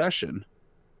recession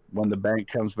when the bank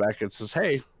comes back and says,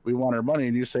 hey, we want our money.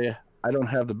 And you say, I don't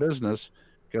have the business.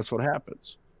 Guess what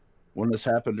happens? When this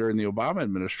happened during the Obama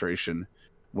administration,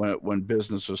 when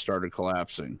businesses started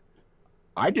collapsing,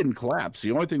 I didn't collapse.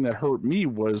 The only thing that hurt me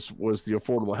was the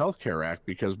Affordable Health Care Act,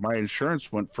 because my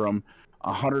insurance went from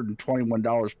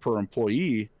 $121 per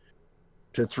employee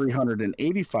to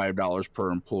 $385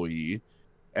 per employee.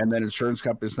 And then insurance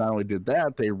companies not only did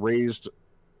that, they raised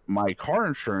my car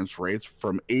insurance rates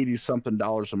from 80 something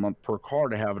dollars a month per car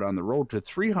to have it on the road to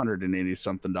 380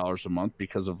 something dollars a month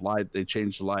because of they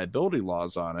changed the liability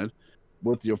laws on it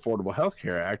with the Affordable Health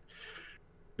Care Act.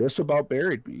 This about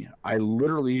buried me. I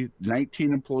literally,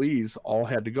 19 employees all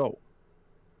had to go.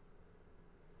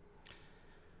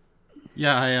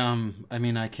 yeah, I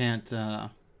mean, I can't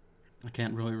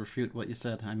really refute what you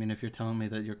said. I mean, if you're telling me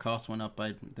that your costs went up,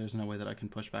 there's no way that I can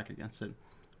push back against it.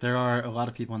 There are a lot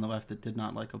of people on the left that did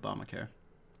not like Obamacare.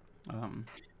 Um,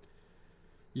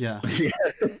 yeah.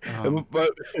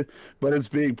 but it's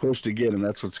being pushed again, and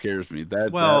that's what scares me.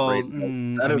 Well, That I is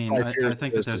mean, my I fear.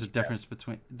 think that there's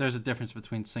a difference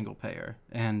between single payer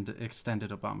and extended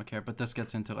Obamacare. But this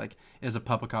gets into like, is a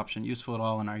public option useful at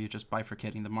all, and are you just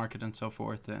bifurcating the market and so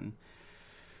forth? And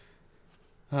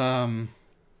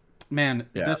man,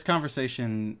 Yeah. this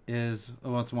conversation is,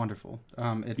 well, it's wonderful.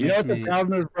 It You know makes what the me.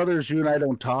 problem is, brothers? You and I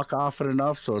don't talk often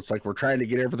enough, so it's like we're trying to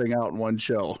get everything out in one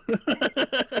show.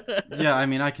 Yeah, I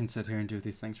mean, I can sit here and do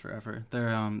these things forever. They're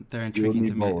You and intriguing me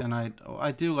to me, both. and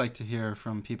I do like to hear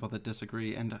from people that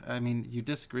disagree. And I mean, you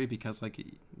disagree because like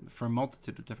for a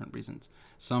multitude of different reasons.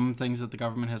 Some things that the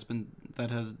government has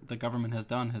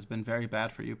done has been very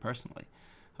bad for you personally,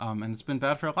 and it's been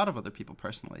bad for a lot of other people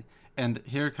personally. And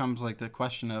here comes like the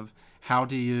question of how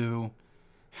do you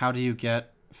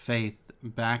get faith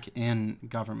back in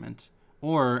government?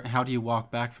 Or how do you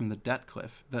walk back from the debt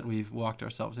cliff that we've walked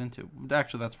ourselves into?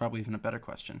 Actually, that's probably even a better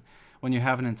question. When you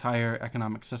have an entire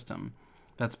economic system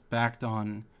that's backed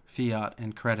on fiat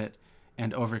and credit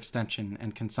and overextension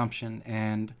and consumption,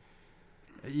 and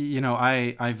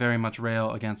I very much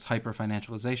rail against hyper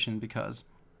financialization because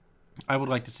I would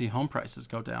like to see home prices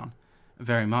go down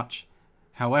very much.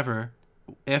 However,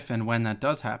 if and when that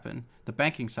does happen, the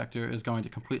banking sector is going to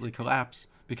completely collapse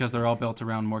because they're all built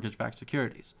around mortgage-backed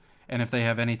securities. And if they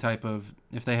have any type of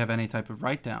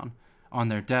write down on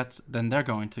their debts, then they're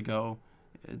going to go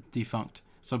defunct.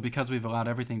 So because we've allowed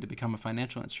everything to become a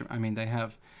financial instrument, I mean,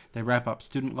 they wrap up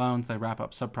student loans, they wrap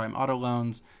up subprime auto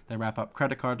loans, they wrap up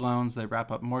credit card loans, they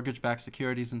wrap up mortgage-backed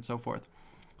securities, and so forth.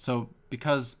 So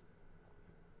because,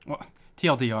 well,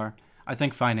 TLDR, I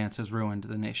think finance has ruined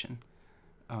the nation.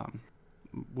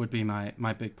 Would be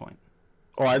my big point.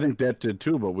 Oh, I think that did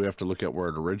too, but we have to look at where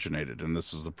it originated, and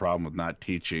this is the problem with not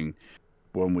teaching.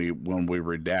 When we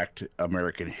redact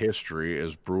American history,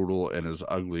 as brutal and as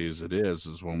ugly as it is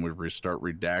when we start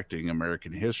redacting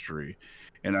American history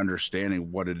and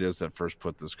understanding what it is that first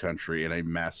put this country in a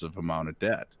massive amount of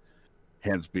debt,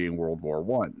 hence being World War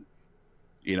One.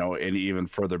 You know, and even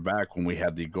further back when we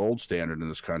had the gold standard in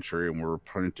this country and we were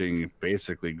printing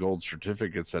basically gold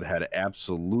certificates that had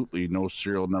absolutely no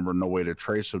serial number, no way to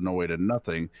trace them, no way to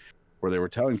nothing, where they were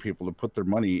telling people to put their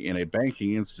money in a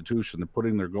banking institution. They're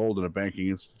putting their gold in a banking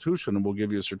institution, and we'll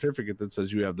give you a certificate that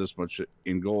says you have this much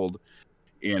in gold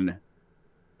in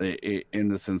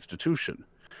this institution.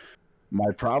 My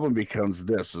problem becomes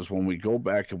this, is when we go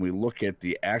back and we look at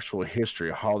the actual history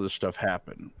of how this stuff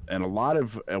happened. And a lot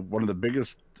of one of the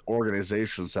biggest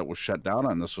organizations that was shut down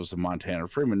on this was the Montana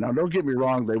Freemen. Now, don't get me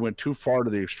wrong, they went too far to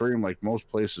the extreme like most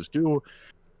places do,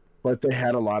 but they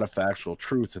had a lot of factual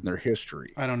truth in their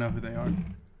history. I don't know who they are.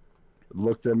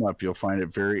 Look them up. You'll find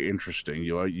it very interesting.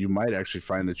 You might actually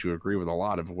find that you agree with a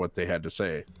lot of what they had to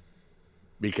say,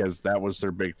 because that was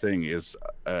their big thing, is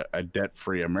a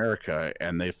debt-free America.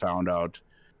 And they found out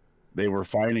they were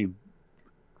finding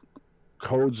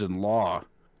codes in law.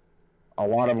 A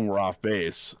lot of them were off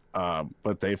base,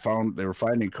 but they were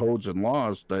finding codes and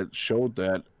laws that showed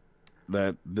that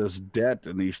this debt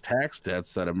and these tax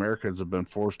debts that Americans have been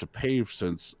forced to pay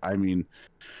since, I mean,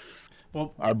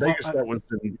 our biggest debt was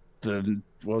what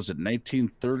was it,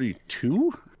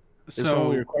 1932? So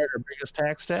we acquired our biggest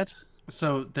tax debt.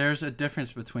 So there's a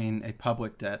difference between a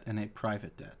public debt and a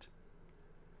private debt.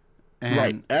 And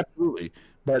right, absolutely.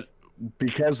 But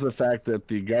because of the fact that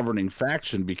the governing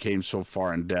faction became so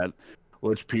far in debt,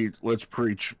 let's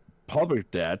preach public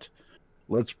debt.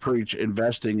 Let's preach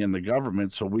investing in the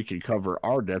government so we can cover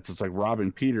our debts. It's like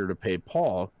robbing Peter to pay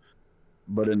Paul.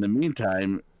 But in the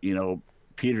meantime, you know,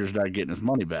 Peter's not getting his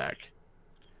money back.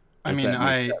 I mean,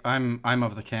 I'm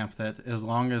of the camp that as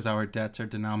long as our debts are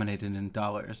denominated in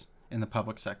dollars in the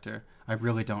public sector, I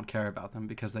really don't care about them,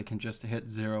 because they can just hit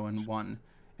 0 and 1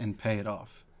 and pay it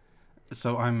off.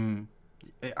 So I'm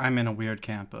in a weird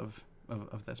camp of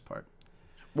this part.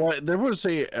 Well, there was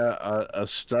a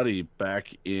study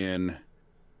back in,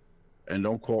 and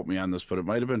don't quote me on this, but it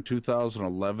might have been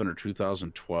 2011 or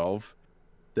 2012.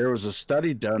 There was a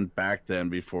study done back then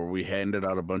before we handed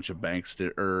out a bunch of bank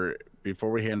stimuluses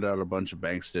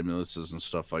and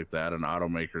stuff like that, and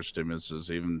automaker stimuluses,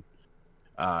 even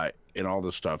and all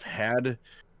this stuff. Had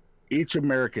each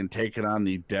American taken on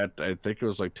the debt, I think it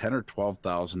was like $10,000 or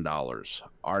 $12,000,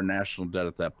 our national debt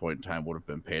at that point in time would have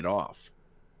been paid off.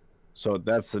 So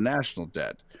that's the national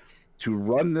debt. To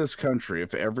run this country,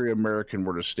 if every American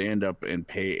were to stand up and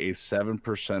pay a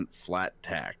 7% flat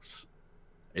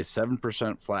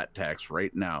tax,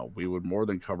 right now, we would more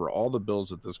than cover all the bills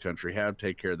that this country have,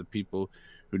 take care of the people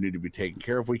who need to be taken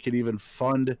care of. We could even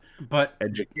fund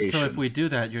education. So if we do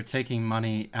that, you're taking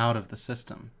money out of the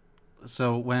system.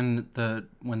 So when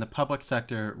the public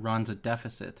sector runs a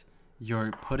deficit,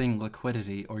 you're putting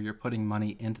liquidity, or you're putting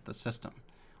money into the system.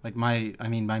 Like my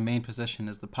main position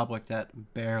is the public debt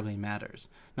barely matters.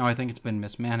 Now, I think it's been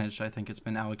mismanaged. I think it's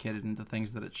been allocated into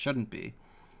things that it shouldn't be.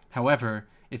 However,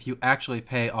 if you actually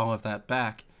pay all of that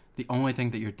back, the only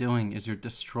thing that you're doing is you're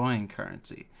destroying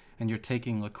currency, and you're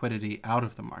taking liquidity out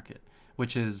of the market,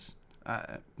 which is,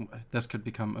 this could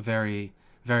become a very,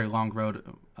 very long road.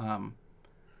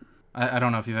 I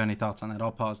don't know if you have any thoughts on that.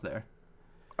 I'll pause there.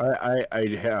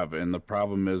 I have, and the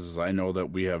problem is I know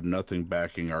that we have nothing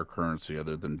backing our currency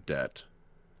other than debt.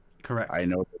 Correct. I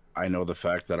know the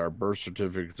fact that our birth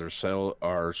certificates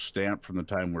are stamped from the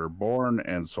time we were born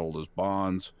and sold as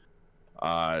bonds.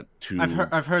 I've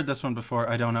heard this one before.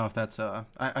 I don't know if that's I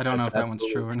don't know if that one's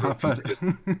true or not, but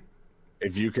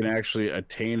if you can actually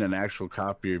attain an actual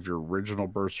copy of your original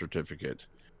birth certificate,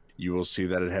 you will see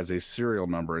that it has a serial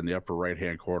number in the upper right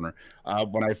hand corner.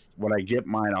 When I get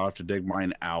mine, I'll have to dig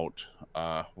mine out.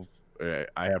 I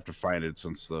have to find it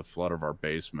since the flood of our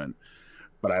basement,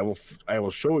 but I will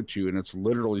show it to you, and it's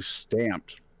literally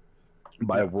stamped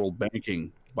by World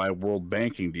Banking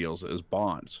deals as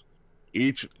bonds.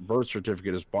 Each birth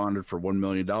certificate is bonded for $1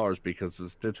 million because the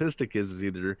statistic is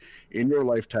either in your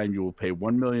lifetime you will pay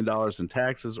 $1 million in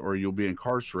taxes or you'll be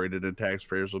incarcerated and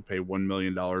taxpayers will pay $1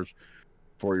 million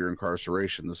for your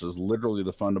incarceration. This is literally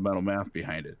the fundamental math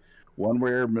behind it. One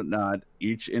way or not,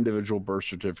 each individual birth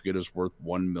certificate is worth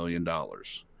 $1 million.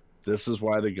 This is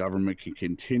why the government can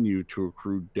continue to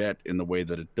accrue debt in the way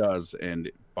that it does and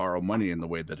borrow money in the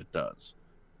way that it does.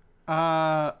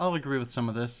 I'll agree with some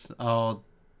of this. I'll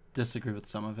disagree with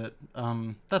some of it.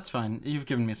 That's fine. You've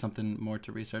given me something more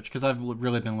to research because I've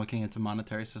really been looking into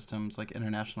monetary systems like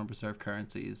international reserve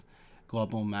currencies,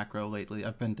 global macro lately.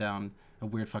 I've been down a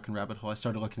weird fucking rabbit hole. I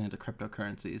started looking into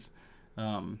cryptocurrencies,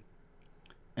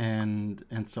 and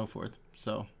so forth.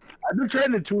 So I've been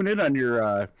trying to tune in on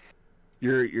your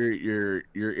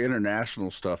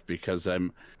international stuff because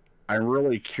I'm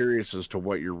really curious as to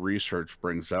what your research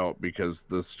brings out, because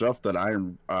the stuff that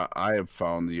I have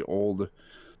found, the old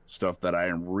stuff that I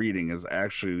am reading is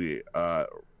actually I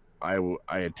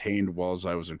attained while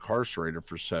I was incarcerated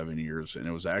for 7 years, and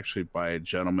it was actually by a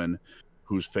gentleman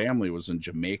whose family was in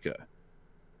Jamaica,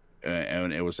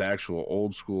 and it was actual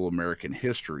old school American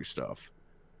history stuff.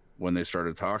 When they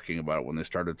started talking about it, when they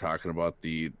started talking about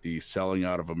the selling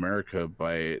out of America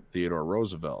by Theodore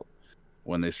Roosevelt,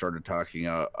 when they started talking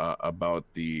about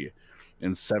the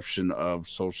inception of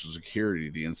Social Security,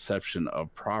 the inception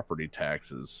of property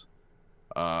taxes.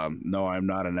 No, I'm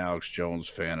not an Alex Jones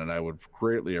fan, and I would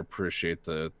greatly appreciate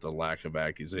the lack of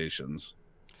accusations.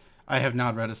 I have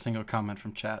not read a single comment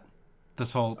from chat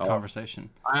this whole conversation.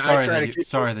 I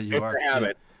Sorry that you are.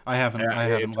 Yeah, I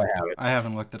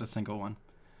haven't looked at a single one.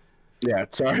 Yeah,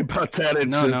 sorry about that.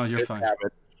 No, you're fine.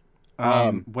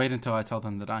 Wait until I tell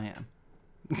them that I am.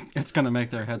 It's gonna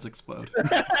make their heads explode.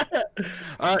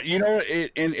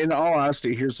 In all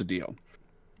honesty, here's the deal.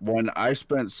 When I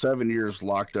spent 7 years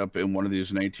locked up in one of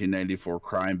these 1994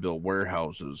 crime bill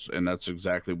warehouses, and that's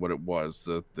exactly what it was.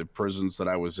 The prisons that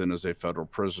I was in as a federal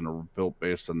prisoner were built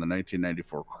based on the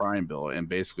 1994 crime bill and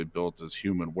basically built as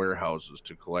human warehouses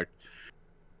to collect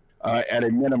at a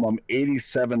minimum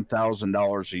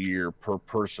 $87,000 a year per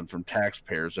person from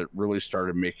taxpayers. It really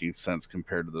started making sense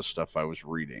compared to the stuff I was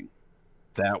reading.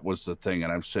 That was the thing.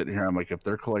 And I'm sitting here, I'm like, if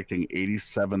they're collecting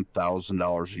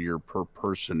 $87,000 a year per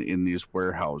person in these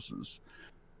warehouses,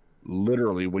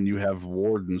 literally when you have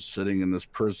wardens sitting in this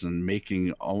prison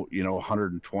making,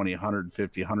 $120,000,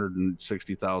 $150,000,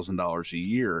 $160,000 a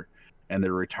year, and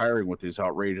they're retiring with these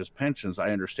outrageous pensions,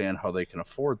 I understand how they can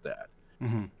afford that.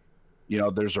 Mm-hmm.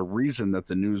 There's a reason that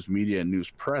the news media and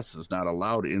news press is not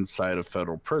allowed inside of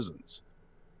federal prisons,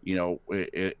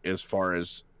 as far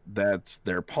as that's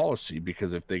their policy,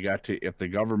 because if the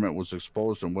government was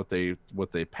exposed on what they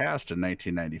passed in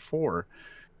 1994,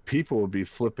 people would be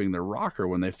flipping their rocker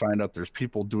when they find out there's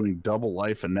people doing double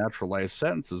life and natural life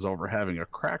sentences over having a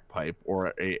crack pipe or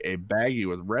a baggie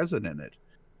with resin in it.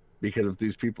 Because if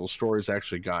these people's stories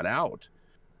actually got out,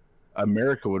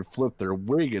 America would flip their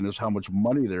wig and is how much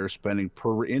money they're spending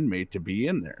per inmate to be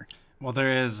in there. Well,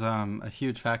 there is a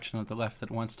huge faction of the left that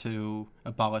wants to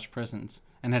abolish prisons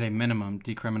and at a minimum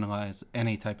decriminalize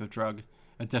any type of drug,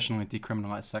 additionally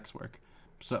decriminalize sex work.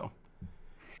 So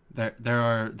there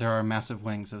are massive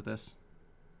wings of this.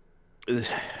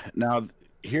 Now,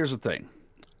 here's the thing.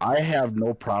 I have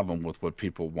no problem with what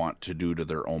people want to do to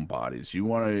their own bodies. You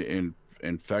want to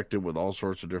infect it with all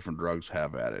sorts of different drugs,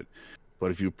 have at it.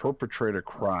 But if you perpetrate a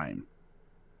crime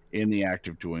in the act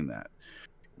of doing that,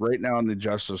 right now in the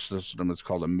justice system, it's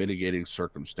called a mitigating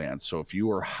circumstance. So if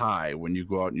you are high when you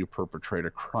go out and you perpetrate a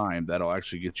crime, that'll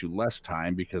actually get you less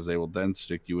time because they will then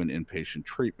stick you in inpatient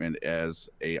treatment as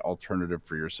a alternative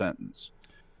for your sentence,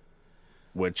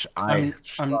 which I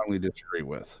strongly disagree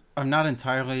with. I'm not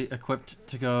entirely equipped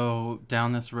to go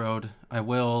down this road.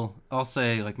 I'll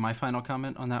say like my final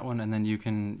comment on that one, and then you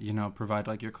can, provide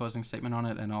like your closing statement on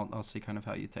it, and I'll see kind of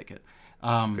how you take it.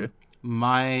 Okay.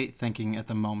 My thinking at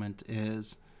the moment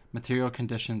is material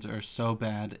conditions are so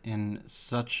bad in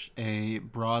such a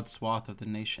broad swath of the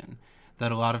nation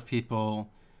that a lot of people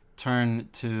turn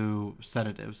to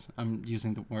sedatives. I'm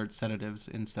using the word sedatives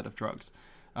instead of drugs.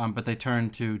 But they turn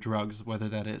to drugs, whether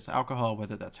that is alcohol,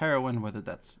 whether that's heroin, whether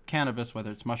that's cannabis,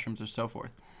 whether it's mushrooms or so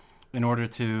forth, in order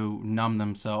to numb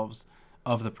themselves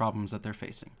of the problems that they're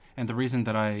facing. And the reason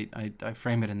that I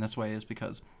frame it in this way is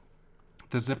because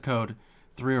the zip code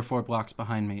 3 or 4 blocks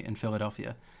behind me in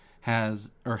Philadelphia had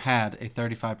a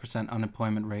 35%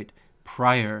 unemployment rate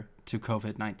prior to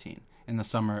COVID-19 in the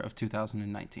summer of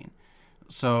 2019.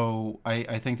 So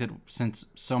I think that since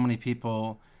so many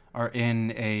people are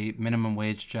in a minimum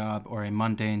wage job or a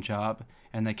mundane job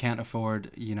and they can't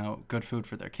afford, good food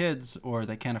for their kids, or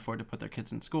they can't afford to put their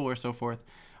kids in school or so forth.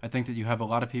 I think that you have a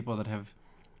lot of people that have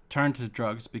turned to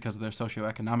drugs because of their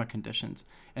socioeconomic conditions.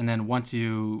 And then once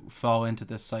you fall into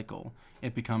this cycle,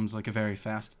 it becomes like a very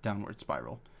fast downward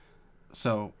spiral.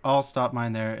 So I'll stop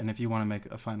mine there. And if you want to make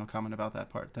a final comment about that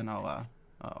part, then I'll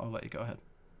let you go ahead.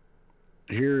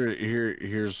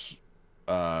 Here's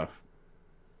uh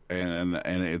and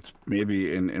it's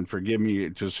maybe, and forgive me,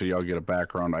 just so y'all get a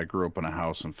background. I grew up in a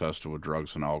house infested with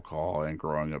drugs and alcohol, and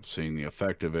growing up seeing the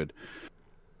effect of it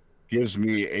gives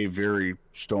me a very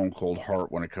stone cold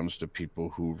heart when it comes to people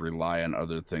who rely on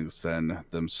other things than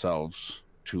themselves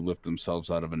to lift themselves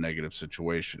out of a negative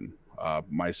situation,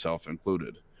 myself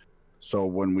included. So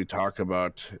when we talk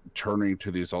about turning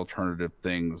to these alternative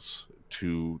things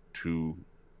to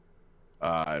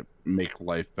make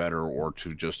life better or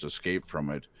to just escape from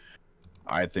it,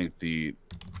 I think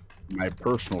my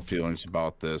personal feelings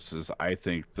about this is, I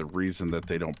think the reason that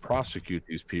they don't prosecute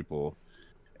these people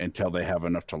until they have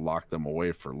enough to lock them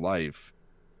away for life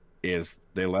is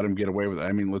they let them get away with it.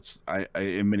 I mean,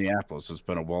 in Minneapolis, it's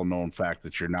been a well-known fact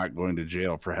that you're not going to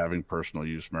jail for having personal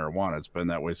use marijuana. It's been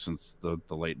that way since the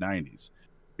late 90s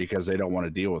because they don't want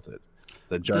to deal with it.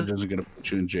 The judge isn't going to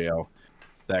put you in jail,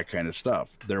 that kind of stuff.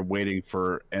 They're waiting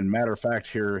for, and matter of fact,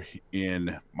 here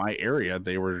in my area,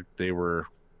 they were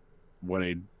when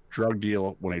a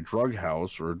drug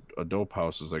house, or a dope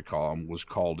house as they call them, was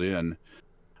called in,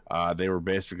 they were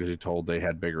basically told they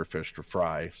had bigger fish to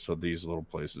fry, so these little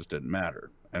places didn't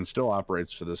matter, and still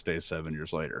operates to this day 7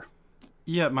 years later.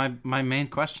 Yeah, my main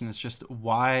question is just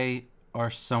why are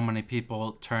so many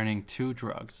people turning to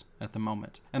drugs at the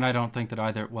moment? And I don't think that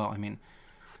either, well, I mean,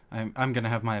 I'm going to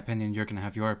have my opinion, you're going to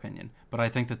have your opinion, but I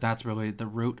think that that's really the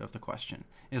root of the question,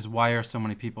 is why are so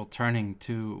many people turning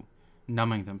to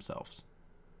numbing themselves?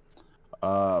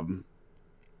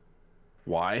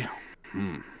 Why?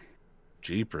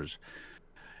 Jeepers.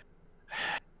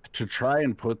 To try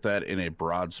and put that in a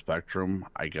broad spectrum,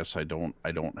 I guess I don't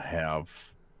have,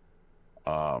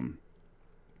 I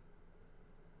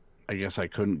guess I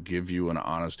couldn't give you an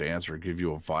honest answer, give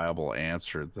you a viable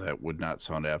answer that would not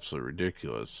sound absolutely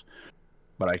ridiculous.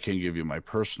 But I can give you my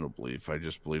personal belief. I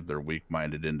just believe they're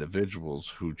weak-minded individuals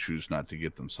who choose not to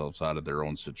get themselves out of their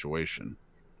own situation.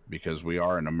 Because we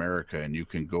are in America, and you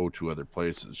can go to other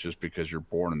places. Just because you're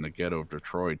born in the ghetto of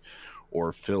Detroit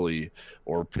or Philly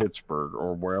or Pittsburgh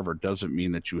or wherever doesn't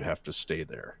mean that you have to stay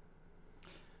there.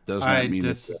 Does not mean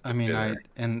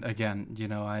and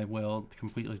again, I will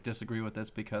completely disagree with this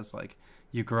because, like,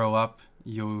 you grow up,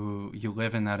 you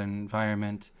live in that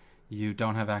environment, you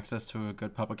don't have access to a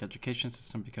good public education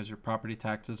system because your property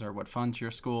taxes are what funds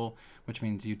your school, which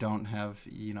means you don't have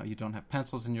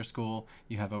pencils in your school,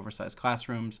 you have oversized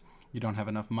classrooms, you don't have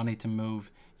enough money to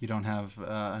move, you don't have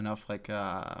enough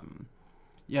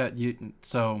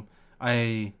so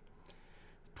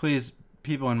please,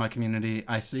 people in my community,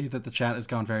 I see that the chat has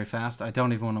gone very fast. I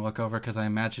don't even want to look over because I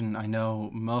imagine I know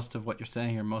most of what you're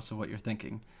saying or most of what you're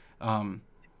thinking.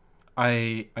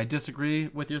 I disagree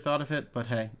with your thought of it, but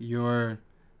hey,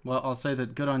 I'll say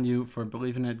that good on you for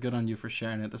believing it, good on you for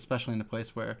sharing it, especially in a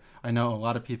place where I know a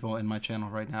lot of people in my channel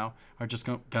right now are just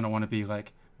going to want to be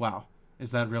like, wow,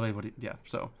 is that really what yeah,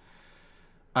 so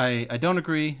I don't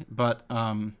agree, but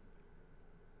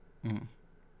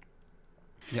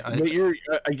yeah, but you're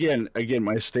again,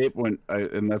 my statement,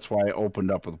 and that's why I opened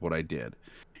up with what I did.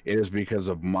 It is because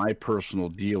of my personal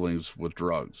dealings with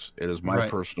drugs. It is my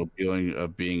personal feeling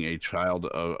of being a child,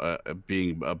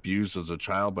 being abused as a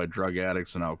child by drug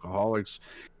addicts and alcoholics.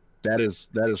 That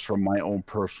is from my own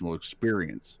personal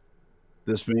experience.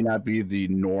 This may not be the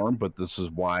norm, but this is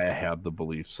why I have the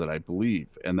beliefs that I believe,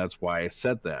 and that's why I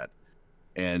said that.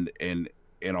 And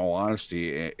in all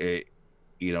honesty,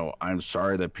 I'm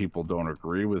sorry that people don't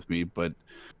agree with me, but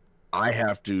I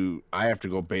have to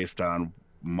go based on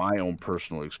my own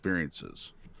personal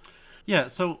experiences. Yeah,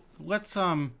 so let's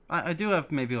I do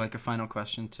have maybe like a final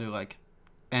question to like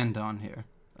end on here.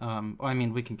 I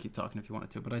mean, we can keep talking if you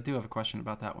wanted to, but I do have a question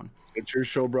about that one. It's your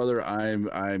show, brother.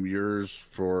 I'm yours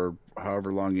for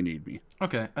however long you need me.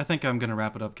 Okay, I think I'm gonna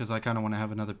wrap it up because I kind of want to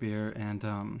have another beer and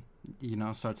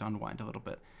start to unwind a little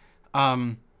bit.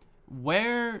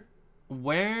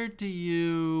 Where do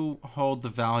you hold the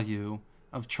value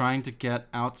of trying to get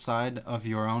outside of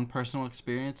your own personal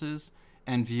experiences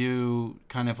and view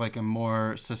kind of like a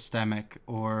more systemic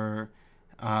or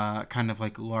kind of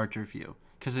like larger view?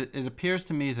 Because it appears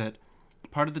to me that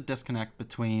part of the disconnect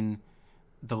between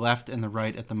the left and the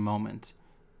right at the moment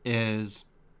is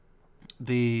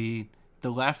the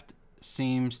left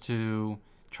seems to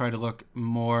try to look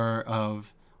more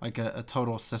of like a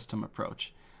total system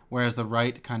approach, whereas the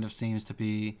right kind of seems to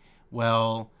be,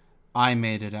 well, I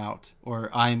made it out, or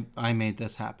I made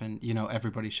this happen. You know,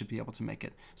 everybody should be able to make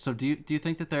it. So do you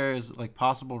think that there is like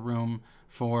possible room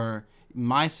for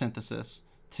my synthesis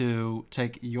to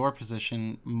take your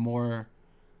position more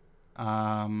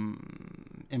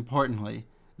importantly,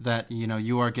 that, you know,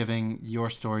 you are giving your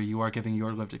story, you are giving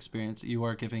your lived experience, you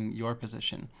are giving your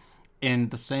position, in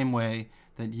the same way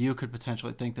that you could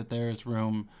potentially think that there is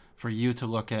room for you to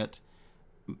look at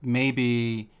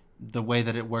maybe the way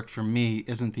that it worked for me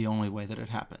isn't the only way that it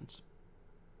happens.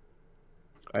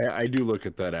 I do look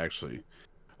at that actually,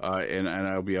 and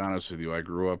I'll be honest with you. I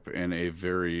grew up in a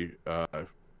very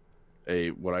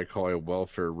what I call a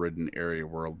welfare-ridden area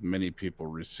where many people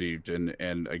received,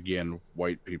 and again,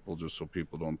 white people. Just so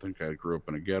people don't think I grew up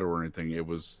in a ghetto or anything. It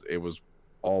was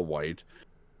all white,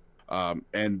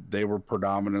 and they were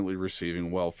predominantly receiving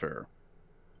welfare.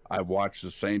 I watched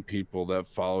the same people that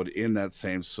followed in that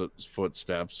same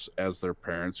footsteps as their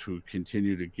parents, who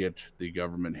continue to get the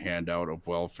government handout of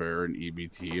welfare and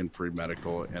EBT and free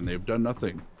medical, and they've done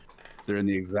nothing. They're in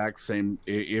the exact same,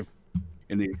 if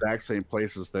in the exact same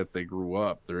places that they grew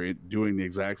up. They're doing the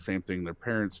exact same thing their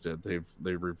parents did.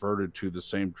 They've reverted to the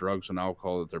same drugs and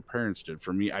alcohol that their parents did.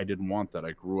 For me, I didn't want that.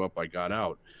 I grew up, I got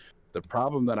out. The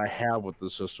problem that I have with the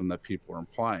system that people are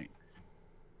implying.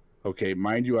 Okay,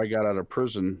 mind you, I got out of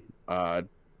prison about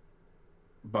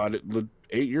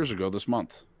 8 years ago this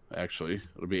month, actually.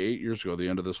 It'll be 8 years ago, the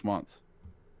end of this month.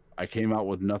 I came out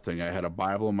with nothing. I had a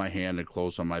Bible in my hand and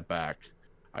clothes on my back.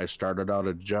 I started out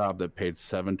a job that paid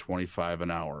 $7.25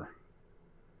 an hour.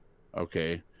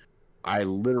 Okay, I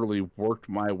literally worked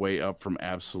my way up from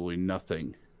absolutely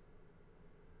nothing.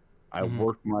 I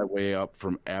worked my way up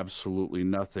from absolutely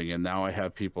nothing, and now I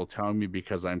have people telling me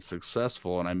because I'm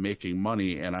successful and I'm making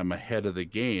money and I'm ahead of the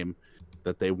game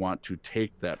that they want to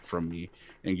take that from me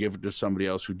and give it to somebody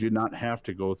else who did not have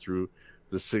to go through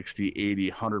the 60, 80,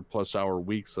 100 plus hour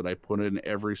weeks that I put in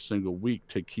every single week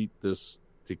to keep this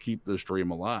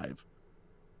dream alive.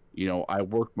 You know, I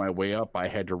worked my way up. I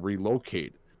had to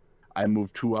relocate. I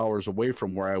moved 2 hours away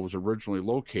from where I was originally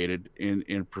located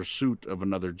in pursuit of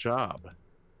another job.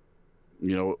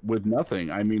 You know, with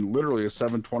nothing. I mean, literally a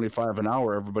 $7.25 an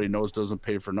hour, everybody knows doesn't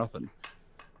pay for nothing.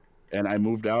 And I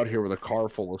moved out here with a car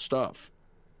full of stuff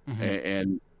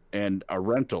and a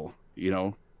rental, you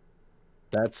know.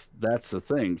 That's the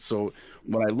thing. So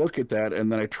when I look at that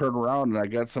and then I turn around and I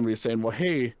got somebody saying, well,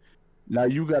 hey, now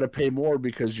you got to pay more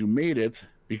because you made it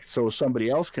so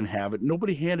somebody else can have it.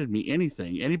 Nobody handed me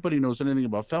anything. Anybody knows anything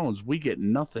about felons, we get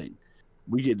nothing.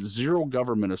 We get zero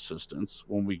government assistance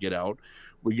when we get out.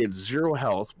 We get zero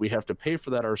health. We have to pay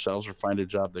for that ourselves or find a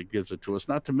job that gives it to us.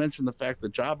 Not to mention the fact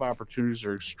that job opportunities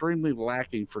are extremely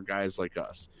lacking for guys like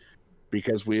us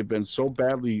because we have been so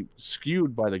badly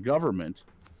skewed by the government.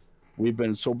 We've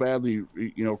been so badly,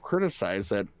 you know, criticized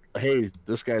that, hey,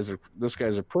 this guy's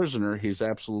a prisoner. He's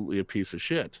absolutely a piece of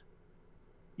shit.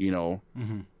 You know,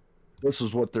 this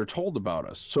is what they're told about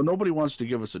us. So nobody wants to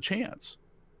give us a chance.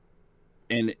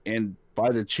 And by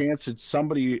the chance that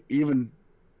somebody even,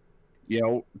 you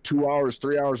know, 2 hours,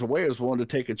 3 hours away is willing to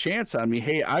take a chance on me,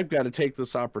 hey, I've got to take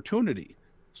this opportunity.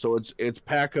 So it's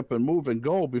pack up and move and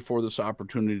go before this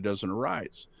opportunity doesn't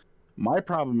arise. My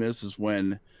problem is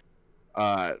when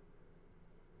I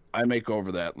make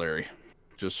over that, Larry,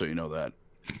 just so you know that.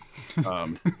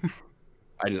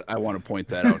 I want to point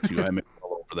that out to you. I make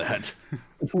all over that.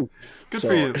 Good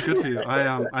for you. Good for you.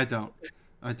 I don't.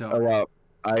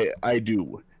 I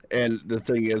do. And the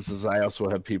thing is I also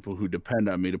have people who depend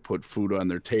on me to put food on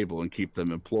their table and keep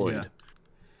them employed. Yeah.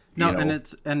 No, you know?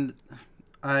 and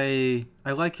I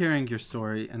like hearing your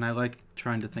story, and I like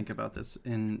trying to think about this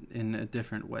in a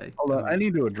different way. Hold on, I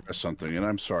need to address something, and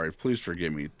I'm sorry. Please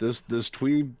forgive me. This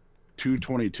Tweeb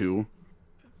 222.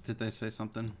 Did they say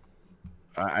something?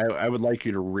 I would like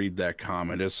you to read that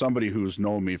comment as somebody who's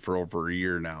known me for over a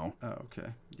year now. Oh, okay.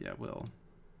 Yeah, will.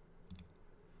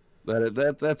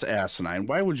 That's asinine.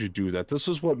 Why would you do that? This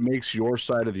is what makes your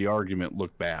side of the argument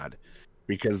look bad,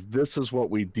 because this is what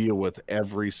we deal with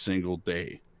every single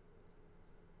day.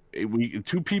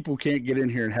 Two people can't get in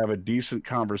here and have a decent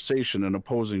conversation and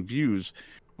opposing views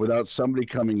without somebody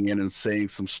coming in and saying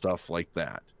some stuff like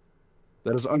that.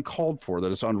 That is uncalled for.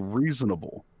 That is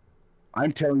unreasonable.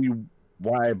 I'm telling you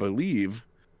why I believe,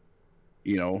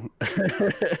 you know,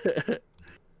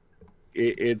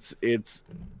 it's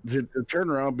the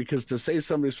turnaround, because to say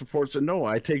somebody supports it, no,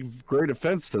 I take great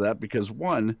offense to that, because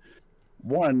one,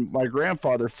 my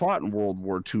grandfather fought in World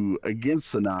War II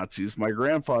against the Nazis. My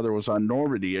grandfather was on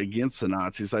Normandy against the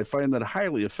Nazis. I find that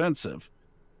highly offensive.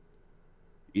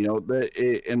 You know,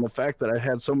 and the fact that I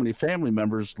had so many family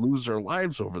members lose their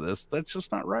lives over this, that's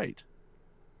just not right.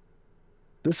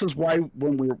 This is why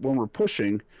when we're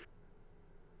pushing,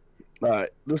 you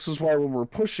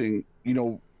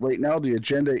know, right now the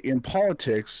agenda in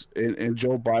politics and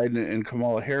Joe Biden and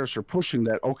Kamala Harris are pushing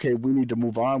that. Okay, we need to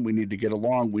move on. We need to get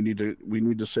along. We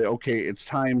need to say, okay, it's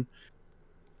time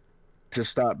to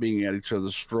stop being at each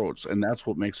other's throats, and that's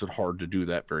what makes it hard to do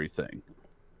that very thing.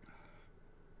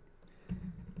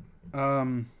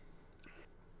 And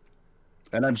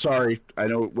I'm sorry, I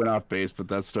know it went off base, but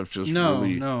that stuff just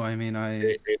really... No, I mean,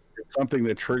 it's something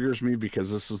that triggers me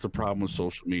because this is the problem with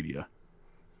social media.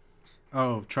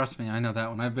 Oh, trust me, I know that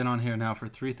one. I've been on here now for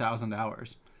 3,000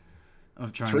 hours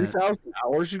of trying 3,000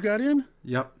 hours you got in?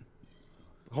 Yep.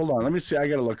 Hold on, let me see. I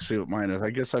gotta look, see what mine is. I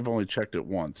guess I've only checked it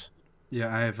once.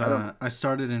 Yeah, I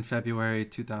started in February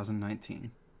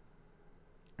 2019.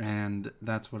 And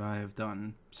that's what I have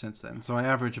done since then. So I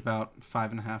average about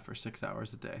 5.5 or 6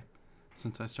 hours a day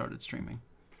since I started streaming,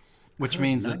 which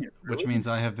means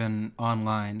I have been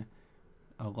online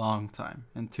a long time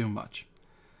and too much.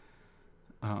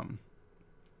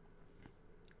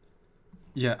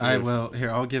 Yeah, I will. Here,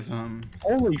 I'll give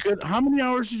Holy good! How many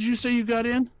hours did you say you got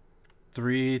in?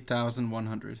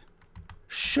 3,100.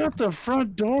 Shut the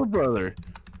front door, brother.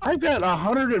 I've got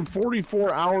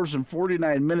 144 hours and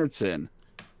 49 minutes in.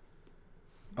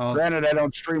 Granted, I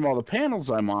don't stream all the panels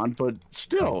I'm on, but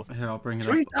still. Here, I'll bring it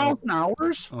 3,000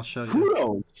 hours? I'll show you.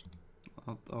 Kudos.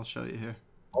 I'll show you here.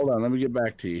 Hold on, let me get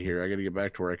back to you here. I got to get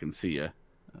back to where I can see you.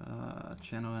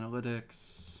 Channel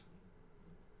analytics.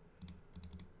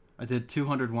 I did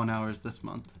 201 hours this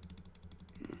month.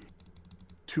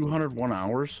 201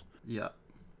 hours? Yeah.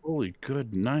 Holy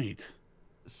good night.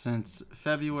 Since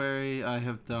February, I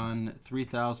have done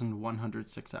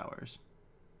 3,106 hours.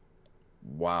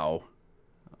 Wow.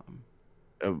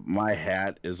 My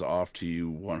hat is off to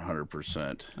you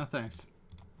 100%. Oh, thanks.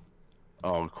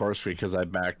 Oh, of course, because I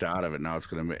backed out of it. Now it's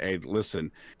going to be... Hey,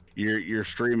 listen, your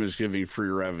stream is giving free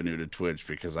revenue to Twitch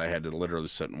because I had to literally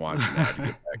sit and watch that to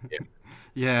get back in.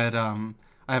 Yeah,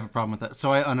 I have a problem with that.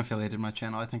 So I unaffiliated my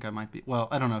channel. I think I might be... Well,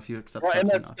 I don't know if you accept subs.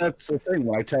 And that's the thing.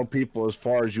 When I tell people, as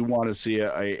far as you want to see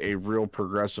a real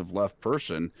progressive left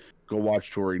person, go watch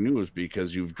Tory News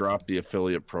because you've dropped the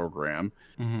affiliate program.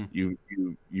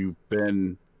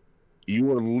 Mm-hmm.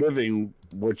 You are living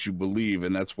what you believe,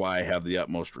 and that's why I have the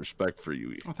utmost respect for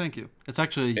you. Oh, thank you. It's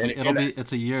actually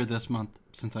it's a year this month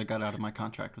since I got out of my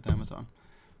contract with Amazon.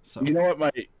 So you know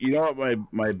what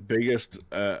my biggest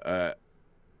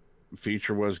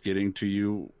feature was getting to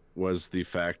you was the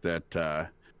fact that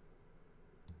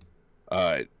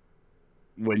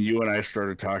when you and I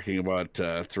started talking about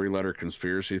 3-letter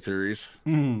conspiracy theories,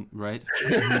 right?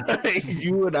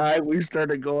 You and we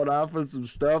started going off on some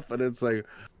stuff, and it's like,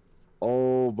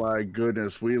 oh my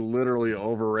goodness, we literally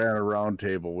overran a round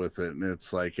table with it, and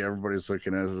it's like everybody's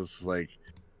looking at us like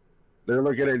they're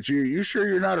looking at you. You sure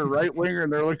you're not a right winger?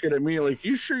 And they're looking at me like,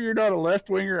 you sure you're not a left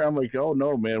winger? I'm like, oh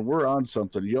no, man, we're on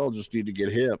something. Y'all just need to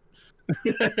get hip.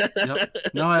 Yep.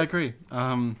 No, I agree.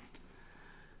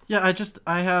 Yeah,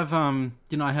 I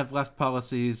have left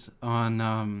policies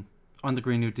on the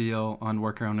Green New Deal, on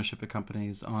worker ownership of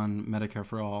companies, on Medicare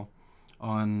for all,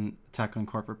 on tackling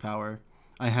corporate power.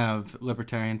 I have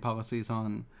libertarian policies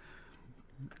on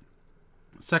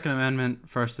Second Amendment,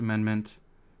 First Amendment,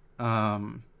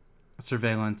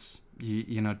 surveillance,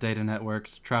 data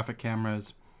networks, traffic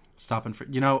cameras, stop and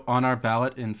frisk. On our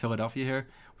ballot in Philadelphia here,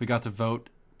 we got to vote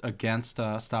against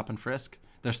stop and frisk.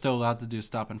 They're still allowed to do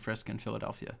stop and frisk in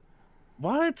Philadelphia.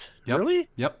 What? Yep. Really?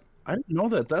 Yep. I didn't know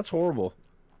that. That's horrible.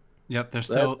 Yep, they're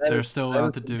still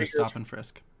allowed to do stop and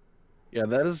frisk. Yeah,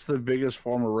 that is the biggest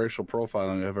form of racial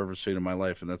profiling I've ever seen in my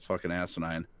life, and that's fucking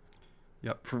asinine.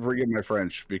 Yep. Forgive my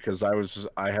French, because I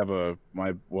have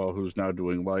who's now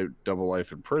doing double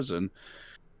life in prison,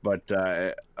 but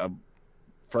a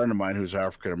friend of mine who's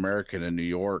African American in New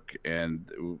York,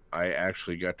 and I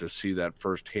actually got to see that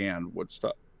firsthand what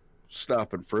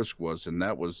stop and frisk was, and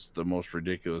that was the most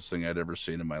ridiculous thing I'd ever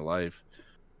seen in my life.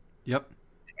 Yep.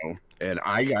 And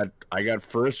I got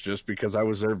frisked just because I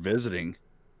was there visiting.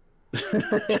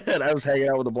 And I was hanging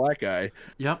out with a black guy.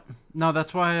 Yep. No,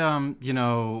 that's why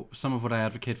some of what I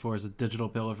advocate for is a digital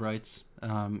bill of rights.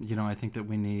 I think that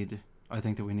we need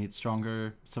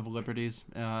stronger civil liberties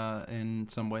in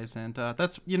some ways, and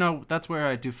that's where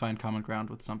I do find common ground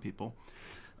with some people.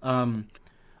 I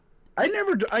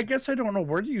guess I don't know,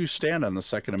 where do you stand on the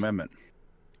Second Amendment?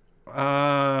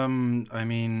 I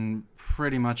mean,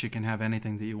 pretty much you can have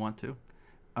anything that you want to.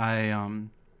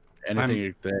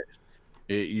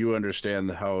 You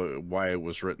understand why it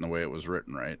was written the way it was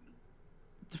written, right?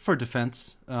 for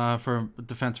defense, for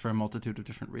a multitude of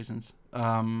different reasons.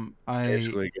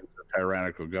 Basically against a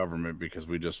tyrannical government, because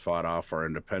we just fought off our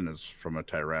independence from a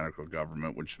tyrannical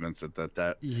government, which meant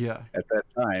that Yeah. at that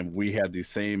time we had the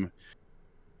same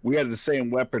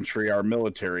weaponry our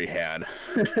military had.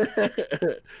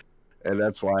 And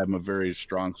that's why I'm a very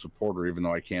strong supporter, even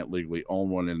though I can't legally own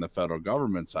one in the federal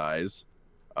government's eyes.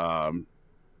 I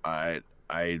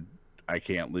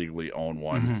can't legally own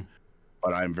one. Mm-hmm.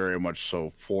 But I'm very much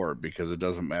so for it, because it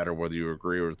doesn't matter whether you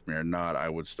agree with me or not. I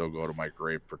would still go to my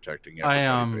grave protecting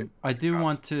everybody. I do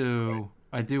want to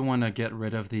get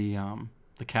rid of the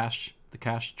cash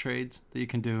trades that you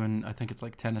can do in, I think it's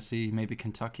like Tennessee, maybe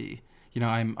Kentucky. You know,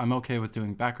 I'm okay with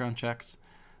doing background checks.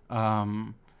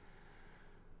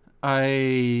 I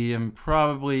am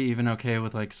probably even okay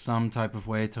with like some type of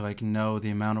way to like know the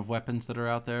amount of weapons that are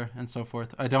out there and so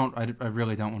forth. I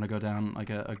really don't want to go down like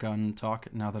a gun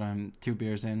talk now that I'm 2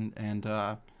 beers in and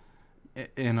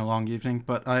in a long evening.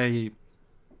 But I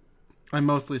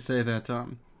mostly say that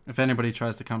if anybody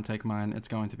tries to come take mine, it's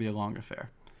going to be a long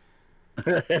affair.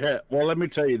 Well, let me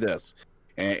tell you this,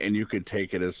 and you could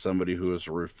take it as somebody who is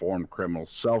a reformed criminal,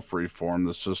 self-reformed.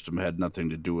 The system had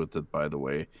nothing to do with it, by the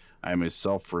way. I'm a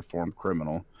self-reformed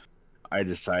criminal. I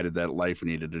decided that life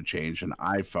needed to change, and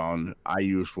I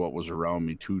used what was around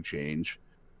me to change.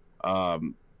 But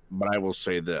I will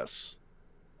say this.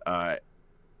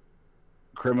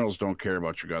 Criminals don't care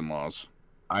about your gun laws.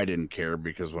 I didn't care,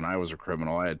 because when I was a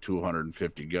criminal, I had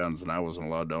 250 guns, and I wasn't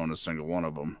allowed to own a single one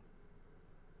of them.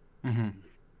 Mm-hmm.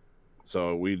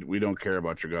 So we don't care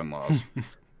about your gun laws.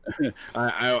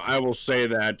 I will say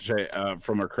that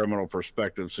from a criminal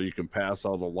perspective, so you can pass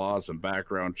all the laws and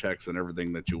background checks and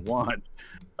everything that you want.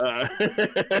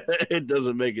 It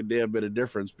doesn't make a damn bit of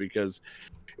difference, because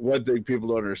one thing people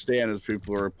don't understand is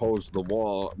people are opposed to the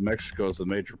wall. Mexico is the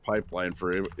major pipeline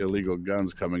for illegal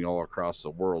guns coming all across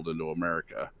the world into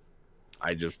America.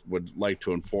 I just would like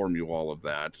to inform you all of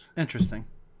that. Interesting.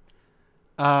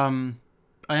 I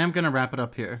am going to wrap it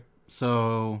up here.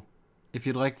 So if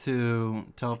you'd like to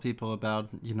tell people about,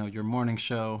 you know, your morning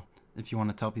show, if you want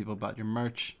to tell people about your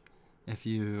merch, if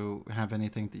you have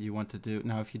anything that you want to do.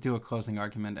 Now, if you do a closing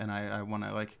argument and I want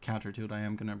to like counter to it, I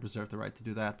am going to reserve the right to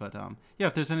do that. But yeah,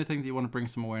 if there's anything that you want to bring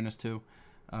some awareness to,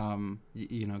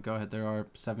 you know, go ahead. There are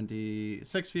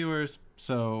 76 viewers,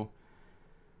 so,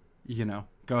 you know,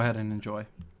 go ahead and enjoy.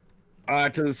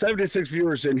 To the 76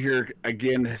 viewers in here,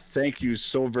 again, thank you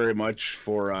so very much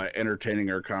for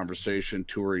entertaining our conversation.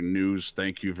 Touring News,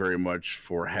 thank you very much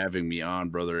for having me on,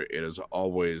 brother. It is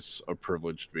always a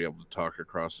privilege to be able to talk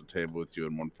across the table with you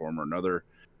in one form or another.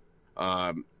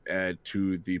 And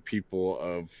to the people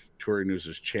of Touring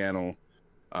News' channel,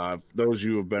 those of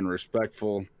you who have been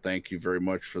respectful, thank you very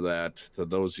much for that. To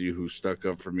those of you who stuck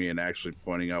up for me and actually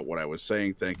pointing out what I was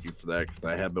saying, thank you for that, because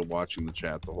I have been watching the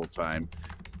chat the whole time.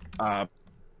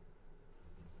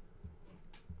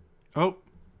 Oh,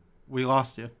 we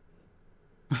lost you.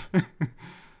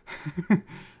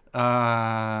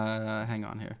 Hang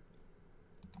on here.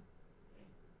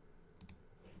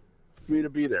 Me to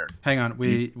be there. Hang on,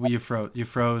 you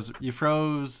froze.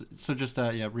 So just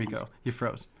yeah, Rico, you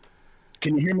froze.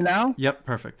 Can you hear me now? Yep,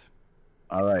 perfect.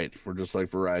 All right, we're just like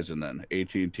Verizon then.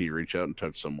 AT&T, reach out and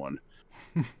touch someone.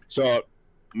 So,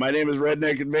 my name is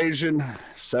R3dNeckInvasion,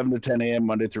 7 to 10 a.m.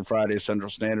 Monday through Friday, Central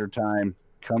Standard Time.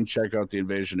 Come check out the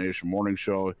Invasion Nation Morning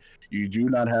Show. You do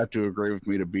not have to agree with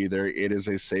me to be there. It is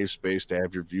a safe space to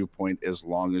have your viewpoint, as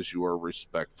long as you are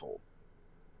respectful.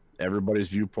 Everybody's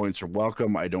viewpoints are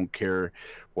welcome. I don't care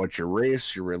what your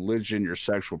race, your religion, your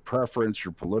sexual preference,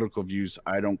 your political views.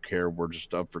 I don't care. We're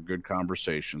just up for good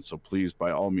conversation. So please,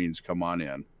 by all means, come on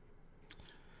in.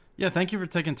 Yeah, thank you for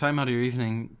taking time out of your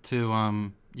evening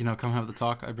to you know, come have the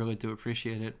talk. I really do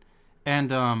appreciate it.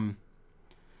 And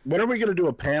when are we going to do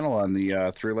a panel on the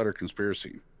 3-letter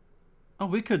conspiracy? Oh,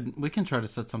 we can try to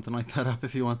set something like that up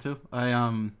if you want to.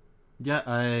 I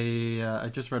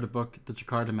just read a book, The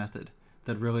Jakarta Method,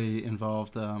 that really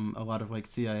involved a lot of like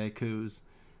CIA coups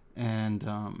and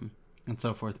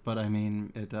so forth. But I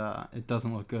mean, it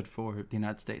doesn't look good for the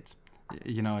United States.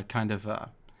 You know, it kind of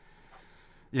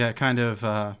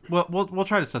well, we'll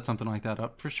try to set something like that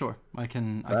up for sure. I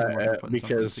can work on putting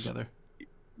something together.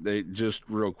 They just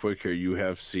real quick here. You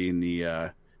have seen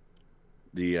the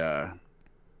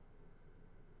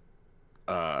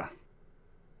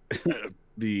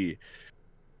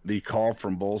call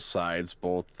from both sides,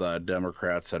 both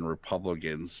Democrats and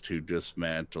Republicans, to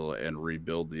dismantle and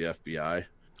rebuild the FBI.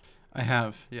 I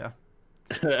have, yeah.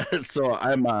 So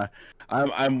I'm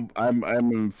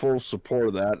in full support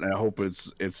of that, and I hope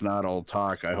it's not all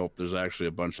talk. I hope there's actually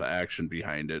a bunch of action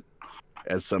behind it.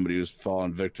 as somebody who's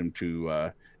fallen victim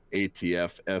to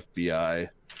ATF, FBI.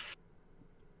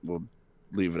 We'll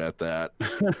leave it at that.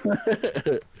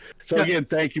 So Yeah. again,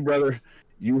 thank you, brother.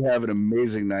 You have an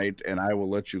amazing night, and I will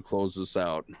let you close this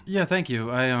out. Yeah, thank you.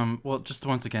 Well, just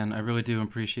once again, I really do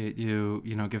appreciate you,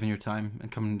 giving your time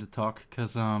and coming to talk,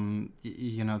 because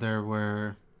there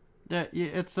were, yeah,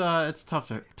 it's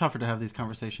tougher to have these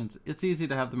conversations. It's easy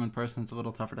to have them in person. It's a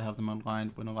little tougher to have them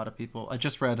online when a lot of people. I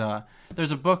just read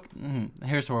there's a book.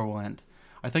 Here's where we'll end.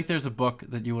 I think there's a book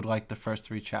that you would like the first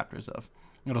 3 chapters of.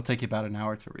 It'll take you about an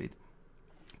hour to read.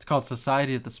 It's called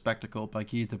Society of the Spectacle by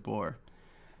Guy Debord.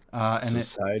 And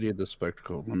Society of the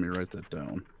Spectacle. Let me write that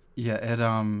down.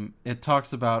 Yeah, it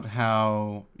talks about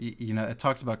how it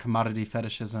talks about commodity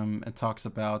fetishism. It talks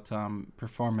about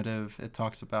performative. It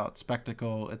talks about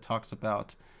spectacle. It talks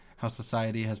about how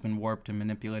society has been warped and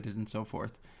manipulated and so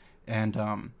forth. And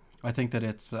I think that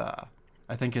it's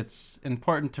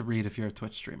important to read if you're a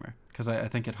Twitch streamer, because I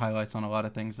think it highlights on a lot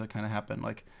of things that kind of happen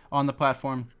like on the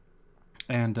platform.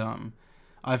 And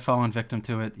I've fallen victim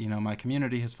to it. My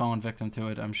community has fallen victim to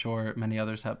it. I'm sure many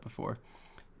others have before.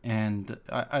 And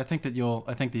I think that you'll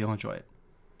enjoy it.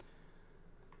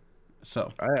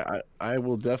 So I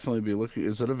will definitely be looking.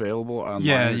 Is it available online?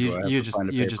 Yeah, you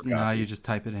just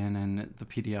type it in and the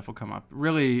PDF will come up.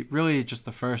 Really just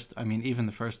the first. I mean, even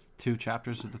the first 2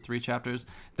 chapters of the 3 chapters.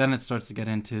 Then it starts to get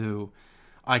into.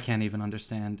 I can't even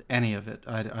understand any of it.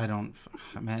 I don't.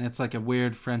 Man, it's like a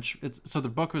weird French. So the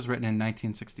book was written in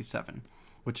 1967,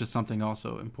 which is something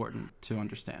also important to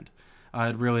understand.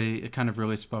 It kind of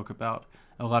really spoke about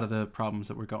a lot of the problems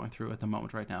that we're going through at the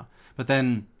moment right now. But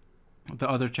then the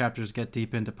other chapters get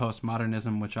deep into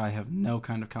postmodernism, which I have no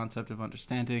kind of concept of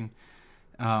understanding.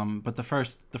 But the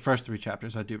first 3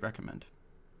 chapters I do recommend.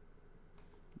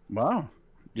 Wow.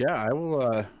 Yeah, I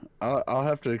will. I'll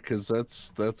have to, because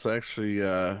that's actually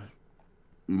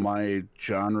my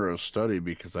genre of study,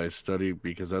 because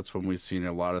that's when we've seen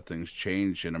a lot of things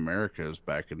change in America, is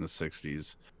back in the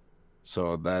 60s.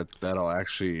 So that'll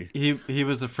actually. He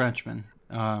was a Frenchman.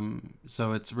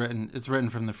 So it's written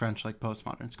from the French like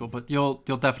postmodern school, but you'll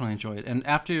definitely enjoy it. And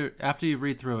after you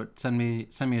read through it, send me a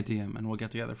DM and we'll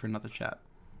get together for another chat.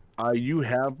 You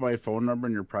have my phone number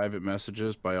in your private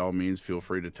messages. By all means, feel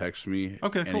free to text me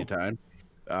anytime.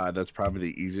 Cool. That's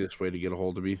probably the easiest way to get a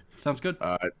hold of me. Sounds good.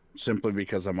 Simply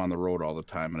because I'm on the road all the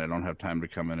time and I don't have time to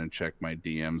come in and check my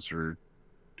DMs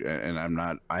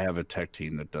and I have a tech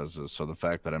team that does this. So the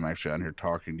fact that I'm actually on here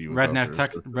talking to you,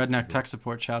 Redneck tech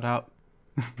support, shout out.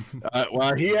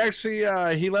 Well, he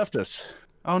actually he left us.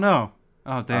 Oh no!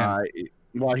 Oh damn.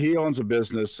 Well, he owns a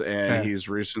business and Fair. He's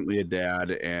recently a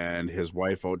dad, and his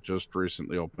wife just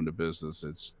recently opened a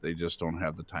business. They just don't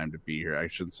have the time to be here. I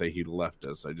shouldn't say he left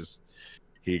us.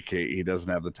 He doesn't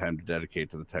have the time to dedicate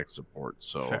to the tech support.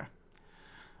 So, fair.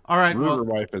 All right. Ruger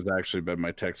wife has actually been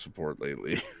my tech support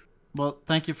lately. Well,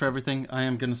 thank you for everything. I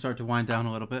am going to start to wind down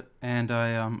a little bit, and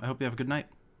I hope you have a good night.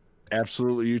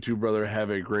 Absolutely, you too, brother. Have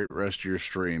a great rest of your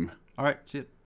stream. All right. See you.